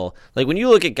style. Like when you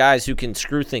look at guys who can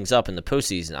screw things up in the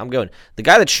postseason, I'm going the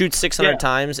guy that shoots 600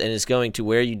 times and is going to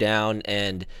wear you down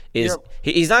and he's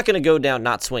not going to go down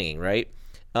not swinging, right?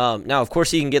 Now of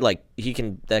course he can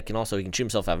shoot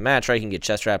himself out of a match, right? He can get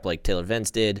chest wrap like Taylor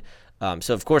Vince did.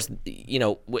 So of course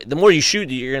the more you shoot,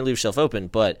 you're going to leave yourself open.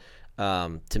 But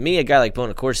to me, a guy like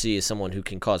Bonacorsi is someone who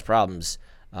can cause problems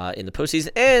in the postseason,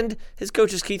 and his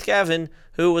coach is Keith Gavin,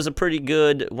 who was a pretty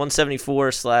good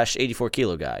 174/84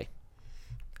 kilo guy.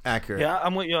 Accurate. Yeah,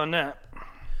 I'm with you on that.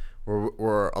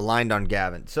 We're aligned on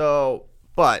Gavin. So,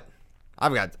 but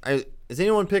is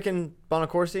anyone picking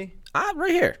Bonacorsi?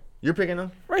 Right here. You're picking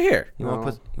him right here. You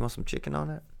want some chicken on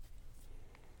it?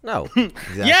 No.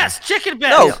 Exactly. Yes, chicken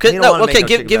bet. No. Okay,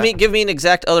 give me an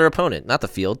exact other opponent, not the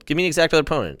field. Give me an exact other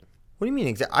opponent. What do you mean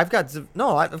exact? I've got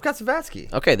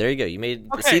Zavatsky. Okay, there you go. You made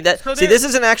okay, this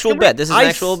is an actual bet. This is an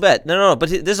actual bet. No. But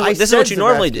this is what you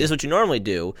normally do. This is what you normally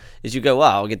do. Is you go, well,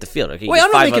 I'll get the field. Okay. Wait,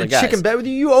 I'm not making a chicken bet with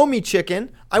you. You owe me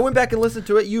chicken. I went back and listened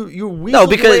to it. You weaseled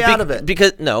your way out of it.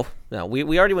 Because no, No,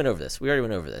 we already went over this.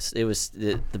 It was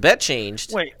the bet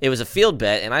changed. Wait. It was a field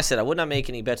bet, and I said I would not make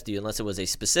any bets with you unless it was a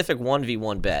specific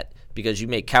 1v1 bet because you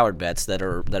make coward bets that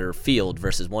are field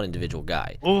versus one individual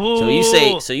guy. Ooh.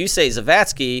 So you say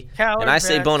Zavatsky, Coward and I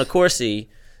say bets. Bonacorsi,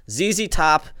 ZZ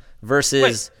Top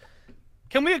versus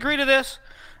Can we agree to this?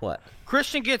 what?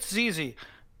 Christian gets ZZ.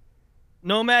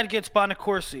 Nomad gets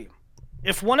Bonacorsi.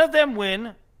 If one of them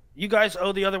win, you guys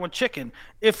owe the other one chicken.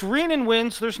 If Renan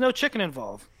wins, there's no chicken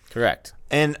involved. Correct.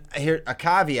 And here a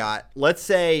caveat. Let's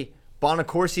say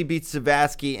Bonacorsi beats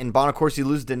Zavatsky and Bonacorsi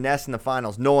loses to Ness in the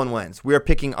finals. No one wins. We are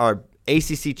picking our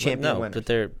ACC champion winners.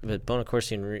 But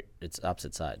Bonacorsi and it's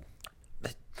opposite side.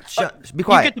 Be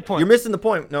quiet. get the point. You're missing the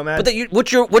point, Nomad. But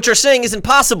what you're saying is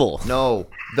impossible. No.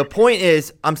 The point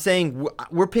is, I'm saying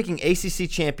we're picking ACC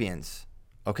champions,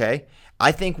 okay?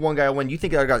 I think one guy will win. You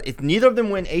think the other guy. If neither of them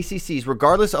win ACCs,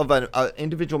 regardless of an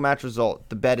individual match result,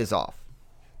 the bet is off.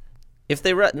 If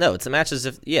they no, it's the matches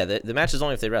the match is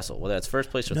only if they wrestle, whether it's first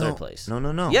place or third place.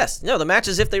 No. Yes, no, the match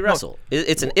is if they wrestle.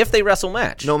 It's an if they wrestle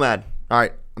match. Nomad. All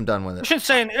right, I'm done with You it. should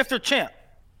say if they're champ.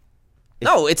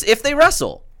 No, it's if they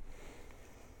wrestle.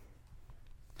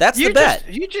 That's the bet.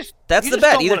 That's the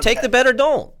bet. Either take the bet or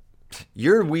don't.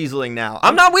 You're weaseling now.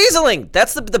 I'm not weaseling.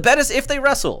 That's the bet is if they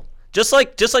wrestle. Just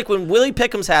like when Willie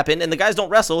Pickham's happened and the guys don't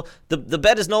wrestle, the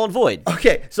bet is null and void.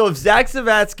 Okay, so if Zach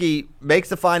Zavatsky makes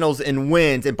the finals and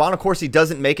wins, and Bonacorsi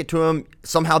doesn't make it to him,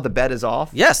 somehow the bet is off?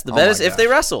 Yes, the bet is if they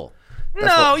wrestle.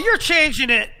 You're changing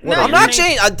it. No, I'm not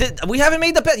changing. We haven't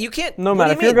made the bet. You can't. No, what man.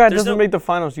 do you If your mean? guy There's doesn't make the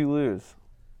finals, you lose.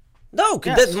 No,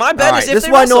 Yes. my bet All right, is if this they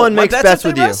is why wrestle. no one My makes bet's bets if they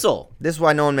with you. wrestle. This is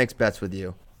why no one makes bets with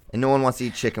you. And no one wants to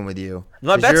eat chicken with you.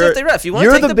 My 'Cause bet's you're- if they wrestle. If you want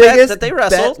you're to take the bet biggest that they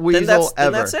wrestle, bet then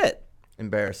that's ever. it.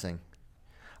 Embarrassing.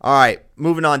 All right,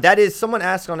 moving on. That is, someone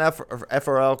asked on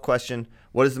FRL question,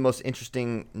 what is the most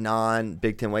interesting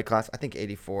non-Big Ten weight class? I think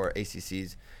 84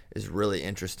 ACCs is really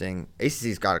interesting.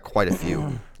 ACC's got quite a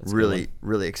few really,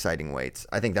 really exciting weights.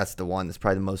 I think that's the one that's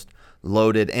probably the most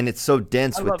loaded, and it's so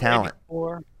dense I with love talent.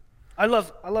 84. I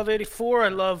love 84. I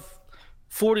love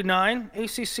 49.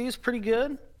 ACC is pretty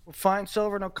good. Fine,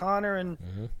 Silver and O'Connor, and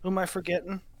who am I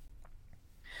forgetting?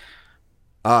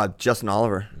 Justin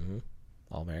Oliver.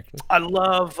 All American. I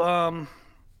love,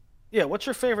 what's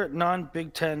your favorite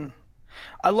non-Big Ten?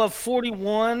 I love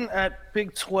 41 at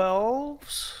Big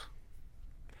 12s,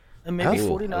 and maybe Ooh,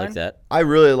 49. I like that. I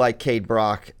really like Cade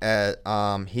Brock at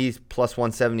he's plus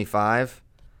 175.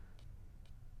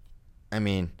 I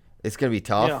mean, it's gonna be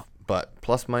tough, Yeah. but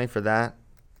plus money for that.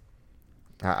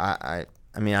 I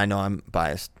mean, I know I'm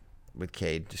biased with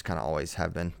Cade, just kind of always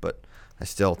have been, but I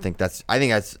still think that's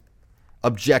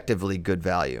objectively good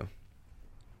value.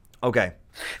 Okay.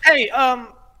 Hey, are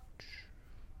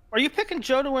you picking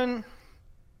Joe to win?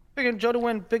 Picking Joe to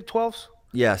win Big 12s?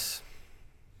 Yes,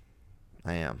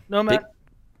 I am. No, Matt.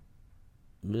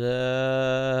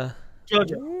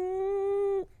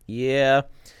 JoJo. Yeah.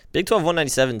 Big 12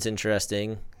 197 is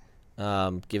interesting.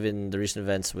 Given the recent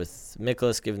events with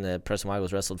Miklas, given that Preston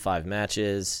Weigels wrestled 5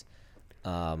 matches,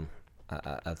 I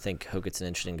think Hokett's an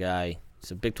interesting guy.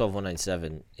 So Big 12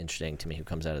 197, interesting to me who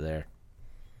comes out of there.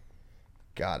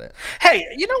 Got it. Hey,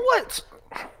 you know what?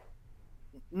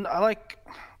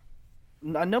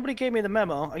 Nobody gave me the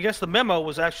memo. I guess the memo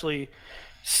was actually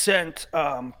sent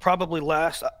probably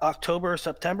last October or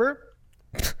September.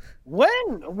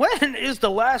 When is the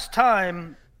last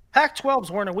time Pac-12s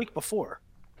weren't a week before?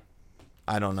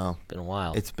 I don't know. Been a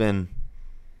while. It's been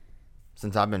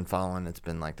since I've been following. It's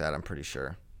been like that. I'm pretty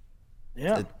sure.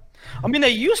 Yeah. I mean, they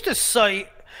used to cite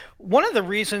one of the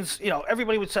reasons,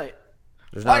 everybody would say,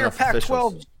 There's why not are enough Pac-12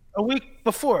 officials. a week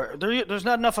before? There's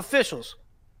not enough officials.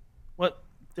 What?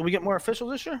 Did we get more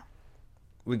officials this year?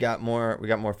 We got more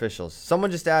officials.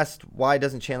 Someone just asked, why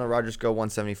doesn't Chandler Rogers go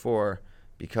 174?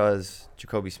 Because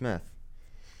Jacoby Smith.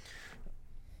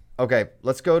 Okay,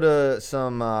 let's go to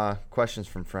some questions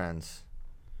from friends.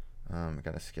 I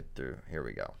gotta skip through. Here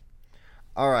we go.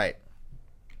 All right.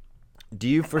 Do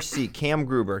you foresee Cam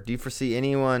Gruber? Do you foresee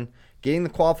anyone getting the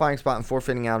qualifying spot and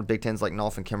forfeiting out of Big Tens like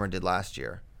Nolf and Kimmer did last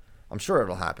year? I'm sure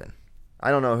it'll happen.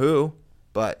 I don't know who,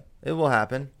 but it will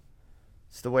happen.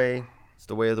 It's the way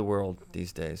of the world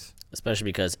these days. Especially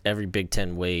because every Big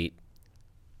Ten weight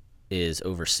is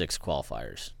over 6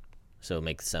 qualifiers. So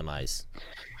make the semis.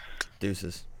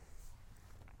 Deuces.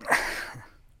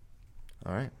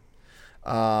 All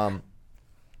right.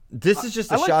 This is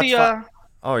just a I like shot. the,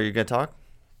 Oh, are you gonna talk?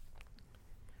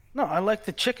 No, I like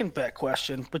the chicken bet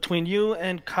question between you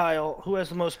and Kyle. Who has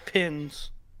the most pins?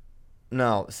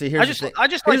 No. See, here's the thing. I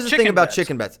just here's like the chicken thing about bets.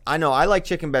 chicken bets. I know I like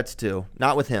chicken bets too.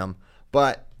 Not with him,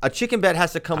 but a chicken bet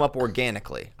has to come up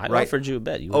organically. I right? offered you a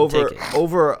bet. You wouldn't take it.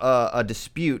 over a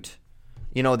dispute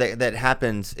that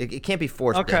happens. It can't be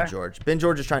forced, Okay. Ben George. Ben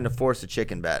George is trying to force a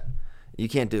chicken bet. You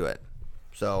can't do it.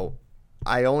 So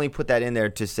I only put that in there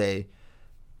to say,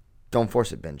 don't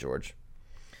force it, Ben George.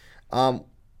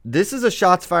 This is a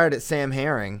shots fired at Sam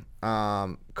Herring.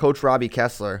 Coach Robbie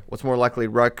Kessler. What's more likely,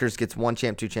 Rutgers gets 1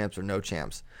 champ, 2 champs, or no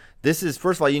champs? This is,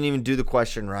 first of all, you didn't even do the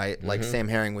question right, like Sam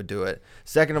Herring would do it.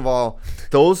 Second of all,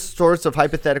 those sorts of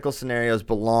hypothetical scenarios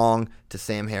belong to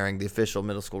Sam Herring, the official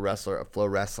middle school wrestler of Flow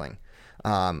Wrestling.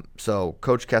 So,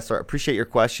 Coach Kessler, appreciate your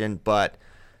question, but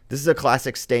this is a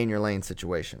classic stay in your lane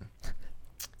situation.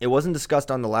 It wasn't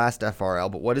discussed on the last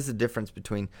FRL, but what is the difference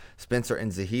between Spencer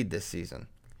and Zahid this season?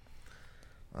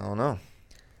 I don't know.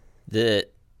 The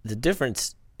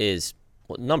difference is,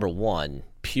 well, number one,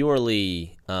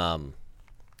 purely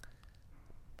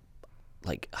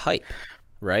like hype,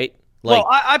 right? Like, Well,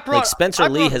 I brought like Spencer I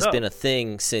Lee brought has it up. been a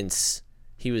thing since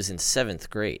he was in 7th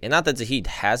grade, and not that Zahid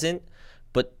hasn't,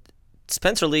 but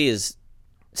Spencer Lee is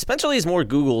more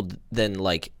Googled than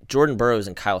like Jordan Burroughs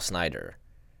and Kyle Snyder,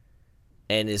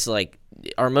 and is like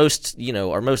our most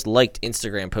liked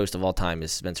Instagram post of all time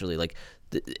is Spencer Lee. Like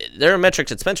there are metrics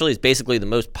that Spencer Lee is basically the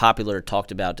most popular,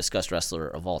 talked about, discussed wrestler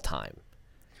of all time.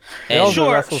 He also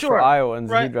Sure, wrestles sure. for Iowa and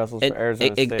Right. Zahid wrestles for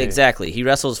Arizona State. Exactly. He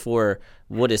wrestles for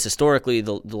what is historically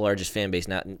the largest fan base.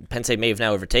 Now, Penn State may have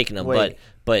now overtaken him, Wait.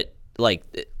 but like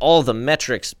all the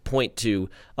metrics point to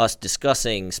us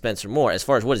discussing Spencer more. As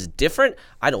far as what is different,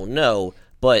 I don't know,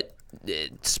 but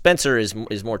Spencer is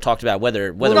more talked about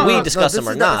whether we discuss him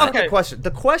or not. Okay. The question.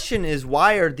 The question is,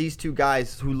 why are these two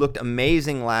guys who looked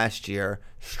amazing last year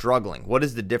struggling? What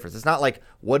is the difference? It's not like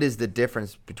what is the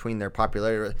difference between their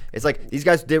popularity. It's like these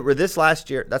guys were this last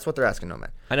year. That's what they're asking, no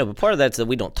man. I know, but part of that's that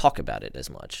we don't talk about it as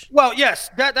much. Well, yes,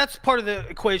 that's part of the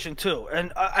equation too.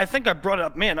 And I think I brought it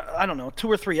up, man, I don't know,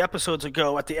 2 or 3 episodes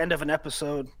ago, at the end of an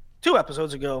episode, 2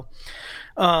 episodes ago,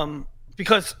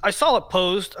 because I saw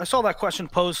that question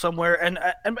posed somewhere,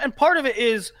 and part of it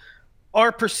is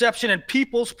our perception and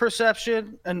people's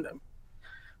perception, and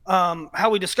how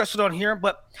we discussed it on here.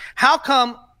 But how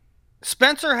come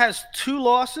Spencer has 2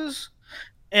 losses,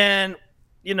 and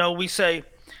we say,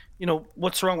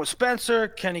 what's wrong with Spencer?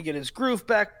 Can he get his groove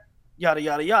back? Yada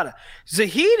yada yada.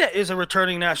 Zahid is a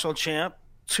returning national champ,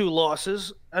 2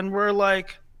 losses, and we're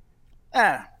like,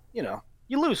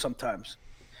 you lose sometimes.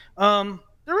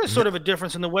 There is sort of a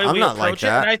difference in the way I'm we not like approach it,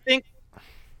 that. and I think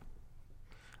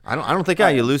I don't think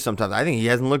you lose sometimes. I think he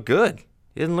hasn't looked good.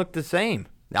 He hasn't looked the same.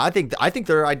 I think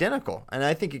they're identical, and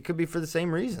I think it could be for the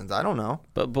same reasons. I don't know.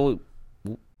 But part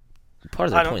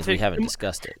of I the don't point is we think- haven't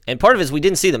discussed it, and part of it is we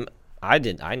didn't see them. I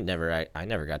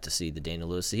never got to see the Daniel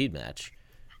Lewis Zahid match.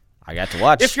 I got to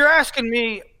watch. if you're asking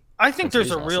me, I think Spencer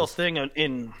there's a Lee's real losses. thing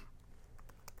in.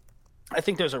 I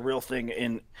think there's a real thing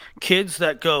in kids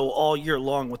that go all year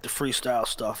long with the freestyle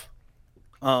stuff.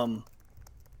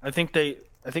 I think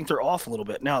they're off a little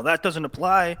bit. Now that doesn't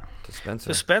apply To Spencer.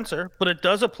 to Spencer, but it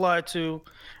does apply to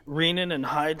Renan and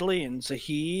Hidley and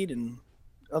Zahid and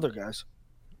other guys.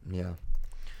 Yeah.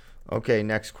 Okay,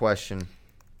 next question.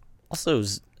 Also,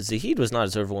 Zahid was not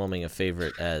as overwhelming a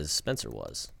favorite as Spencer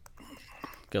was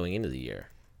going into the year.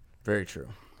 Very true.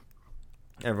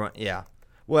 Everyone, yeah.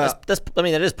 Well,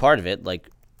 That is part of it. Like,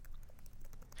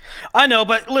 I know,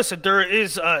 but listen, there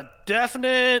is a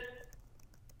definite.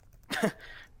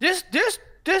 This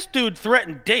dude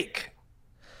threatened Dake.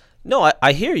 no,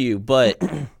 I hear you, but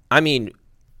I mean,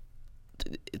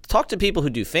 talk to people who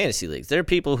do fantasy leagues. There are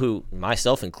people who,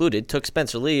 myself included, took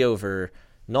Spencer Lee over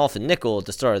Nolf and Nickel at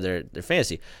the start of their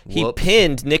fantasy. He Whoops.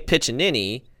 pinned Nick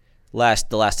Piccinini the last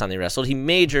time they wrestled. He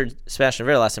majored Sebastian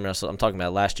Rivera last time they wrestled. I'm talking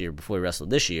about last year before he wrestled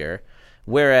this year.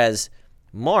 Whereas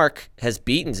Mark has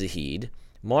beaten Zahid.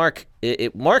 Mark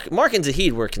and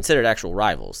Zahid were considered actual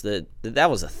rivals. That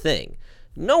was a thing.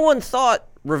 No one thought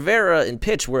Rivera and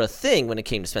Pitch were a thing when it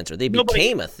came to Spencer. They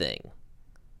became a thing.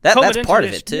 That's Coming part of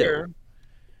into it this too. year-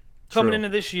 Coming True. into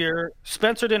this year,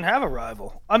 Spencer didn't have a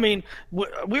rival. I mean, we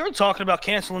were talking about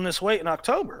canceling this weight in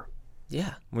October.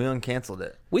 Yeah. we uncanceled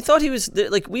it. We thought he was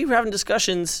like, we were having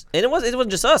discussions, and it wasn't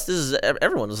just us. This is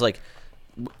everyone. It was like,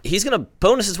 he's gonna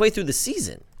bonus his way through the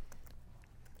season.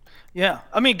 Yeah,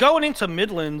 I mean, going into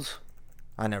Midlands,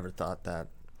 I never thought that.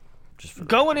 Just for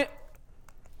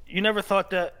you never thought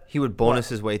that. he would bonus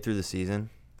his way through the season.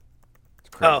 It's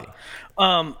crazy.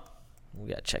 We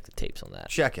gotta check the tapes on that.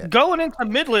 Check it. Going into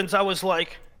Midlands, I was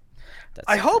like, That's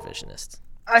I hope- revisionist.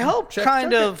 I hope check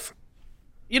kind it. of,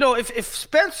 if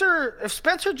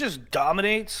Spencer just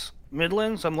dominates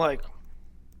Midlands, I'm like,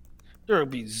 there will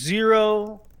be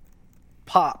 0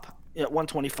 pop at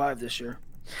 125 this year,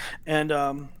 and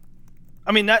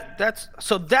I mean that's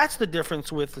the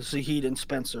difference with Zahid and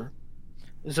Spencer,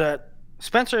 is that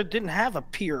Spencer didn't have a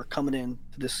peer coming in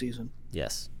this season.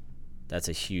 Yes, that's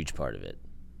a huge part of it.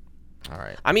 All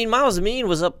right. I mean, Miles Amin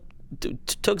was up,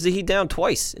 took Zahid down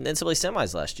twice in NCAA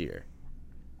semis last year.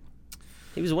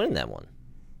 He was winning that one.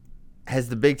 Has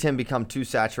the Big Ten become too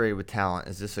saturated with talent?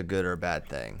 Is this a good or a bad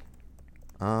thing?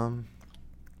 I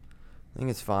think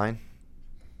it's fine,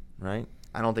 right?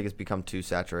 I don't think it's become too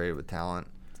saturated with talent.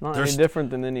 It's not any different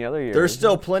than any other year. There's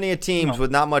still plenty of teams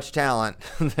with not much talent.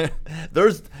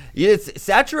 It's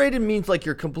saturated means like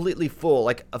you're completely full.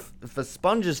 Like if a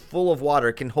sponge is full of water,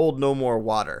 it can hold no more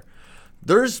water.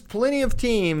 There's plenty of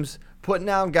teams putting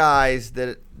out guys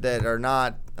that are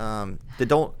not that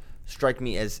don't strike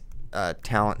me as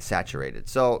talent saturated.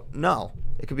 So no,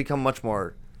 it could become much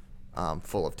more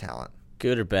full of talent.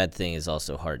 Good or bad thing is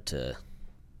also hard to,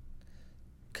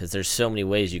 because there's so many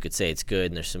ways you could say it's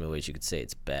good and there's so many ways you could say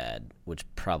it's bad, which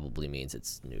probably means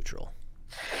it's neutral.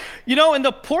 You know, in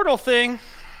the portal thing,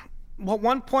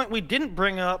 one point we didn't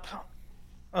bring up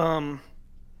on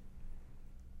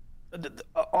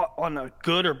a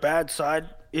good or bad side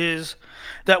is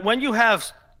that when you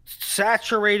have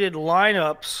saturated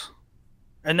lineups,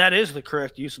 and that is the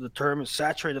correct use of the term, is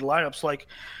saturated lineups, like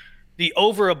the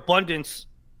overabundance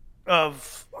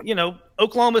of, you know,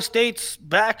 Oklahoma State's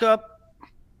backup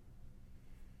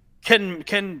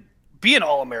can be an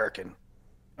All-American.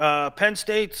 Penn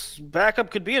State's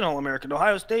backup could be an All-American.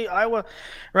 Ohio State, Iowa,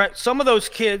 right? Some of those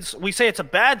kids, we say it's a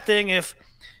bad thing if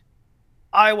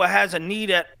Iowa has a need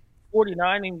at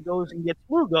 49 and goes and gets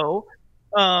Lugo.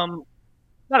 Not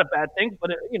a bad thing,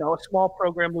 but you know, a small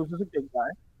program loses a big guy.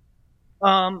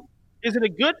 Is it a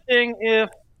good thing if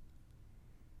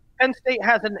Penn State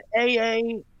has an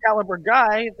AA caliber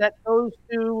guy that goes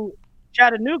to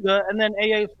Chattanooga and then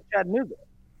AA is for Chattanooga?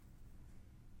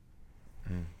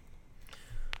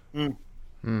 I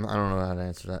don't know how to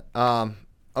answer that.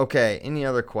 Okay, any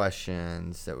other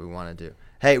questions that we want to do?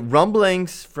 Hey,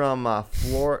 rumblings from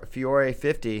Fiore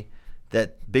 50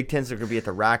 that Big Tens are going to be at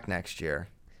the RAC next year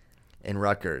in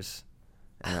Rutgers.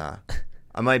 And,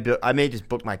 I may just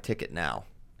book my ticket now.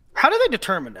 How do they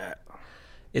determine that?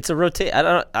 It's a rotate. I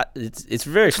don't. It's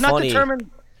very funny.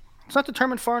 It's not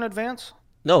determined far in advance.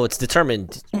 No, it's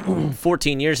determined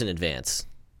 14 years in advance.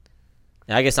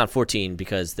 Now, I guess not 14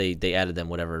 because they added them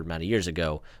whatever amount of years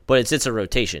ago. But it's a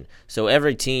rotation. So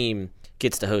every team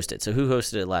gets to host it. So who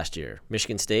hosted it last year?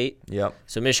 Michigan State. Yep.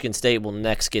 So Michigan State will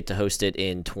next get to host it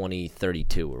in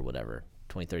 2032 or whatever,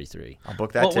 2033. I'll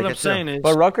book that ticket. What I'm saying is,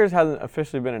 but Rutgers hasn't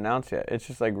officially been announced yet. It's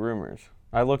just like rumors.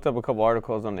 I looked up a couple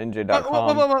articles on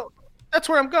NJ.com. Well, that's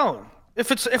where I'm going.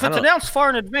 If it's announced far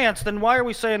in advance, then why are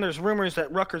we saying there's rumors that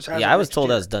Rutgers has? Yeah, I was told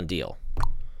that was a done deal.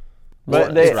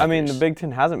 But the Big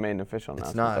Ten hasn't made an official announcement.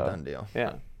 It's not a done deal.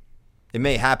 Yeah. It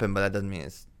may happen, but that doesn't mean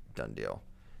it's a done deal.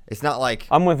 It's not like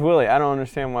I'm with Willie. I don't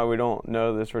understand why we don't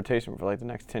know this rotation for like the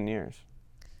next 10 years.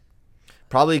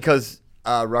 Probably because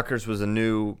Rutgers was a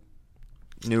new-ish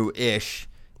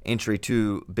entry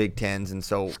to Big Tens, and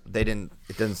so it didn't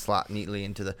slot neatly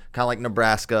into the kind of like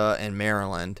Nebraska and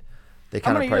Maryland.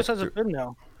 How many years has it been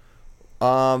now?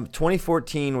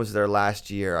 2014 was their last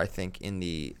year, I think, in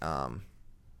the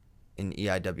in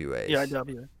EIWAs.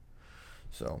 EIW.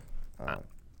 So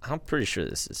I'm pretty sure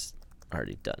this is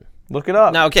already done. Look it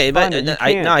up. No, okay, but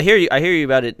I hear you. I hear you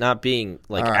about it not being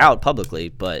like out publicly,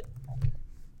 but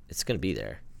it's gonna be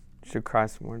there. Should cry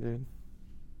some more, dude.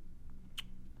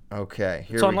 Okay,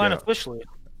 here it's we online go. Officially.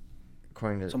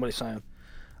 According to somebody saying.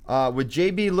 With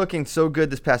JB looking so good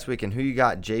this past weekend, who you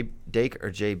got, Dake or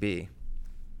JB?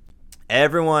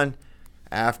 Everyone,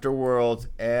 after Worlds,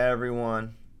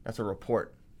 everyone. That's a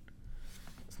report.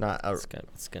 It's not. It's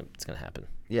gonna happen.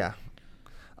 Yeah.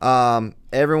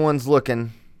 Everyone's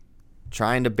looking,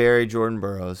 trying to bury Jordan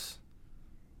Burroughs.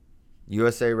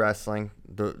 USA Wrestling,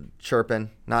 chirping,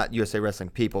 not USA Wrestling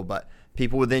people, but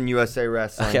people within USA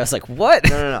Wrestling. Okay, I was like, what?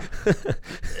 No.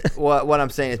 What I'm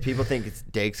saying is people think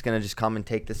Dake's going to just come and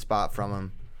take the spot from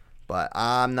him, but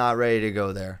I'm not ready to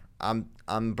go there. I'm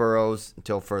Burroughs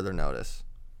until further notice.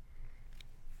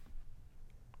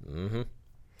 Mm-hmm.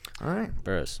 All right.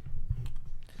 Burroughs.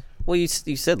 Well, you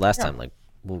said last time, like,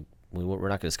 we're not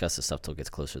going to discuss this stuff till it gets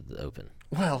closer to the Open.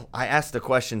 Well, I asked the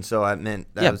question, so I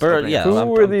meant that. Yeah, Burroughs. Yeah. Who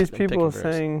were these people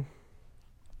saying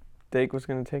Dake was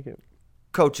going to take it?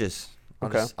 Coaches.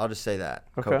 Okay. I'll just say that.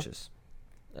 Okay. Coaches.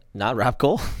 Not Rob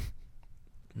Cole?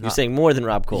 You're saying more than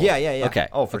Rob Cole? Yeah. Okay.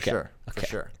 Oh, for sure. Okay. For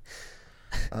sure.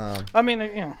 I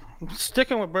mean,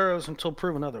 sticking with Burroughs until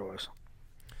proven otherwise.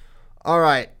 All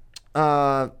right.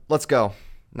 Let's go.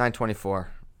 9:24.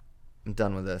 I'm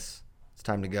done with this. It's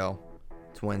time to go.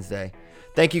 It's Wednesday.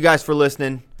 Thank you guys for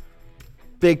listening.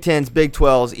 Big 10s, Big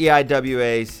 12s,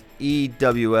 EIWAs,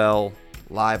 EWL,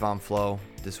 live on Flow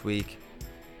this week.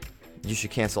 You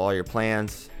should cancel all your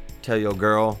plans. Tell your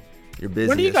girl you're busy.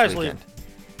 When do you this guys weekend.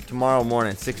 leave? Tomorrow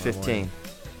morning, 6:15.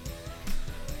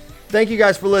 Thank you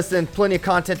guys for listening. Plenty of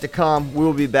content to come. We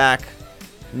will be back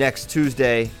next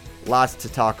Tuesday. Lots to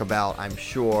talk about, I'm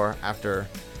sure, after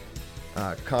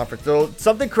conference. So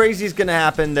something crazy is going to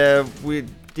happen that we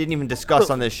didn't even discuss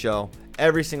on this show.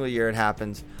 Every single year it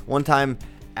happens. One time,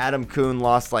 Adam Kuhn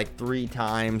lost like 3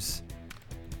 times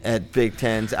at Big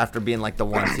Tens after being like the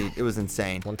 1 seed. It was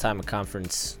insane. One time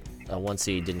a 1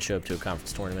 seed didn't show up to a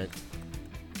conference tournament.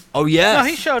 Oh, yes. No,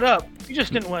 he showed up. He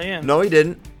just didn't weigh in. No, he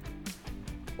didn't.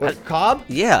 What, Cobb?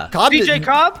 Yeah. Cobb DJ didn't-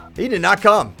 Cobb? He did not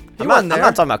come. He I'm wasn't not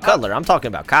there. talking about Cutler. I'm talking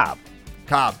about Cobb.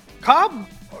 Cobb.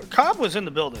 Cobb was in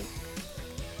the building.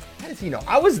 How does he know?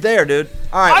 I was there, dude.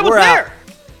 All right, I was we're there. out.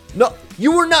 No,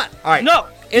 you were not. All right. No,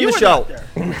 In you the were show.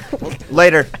 not there.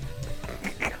 Later.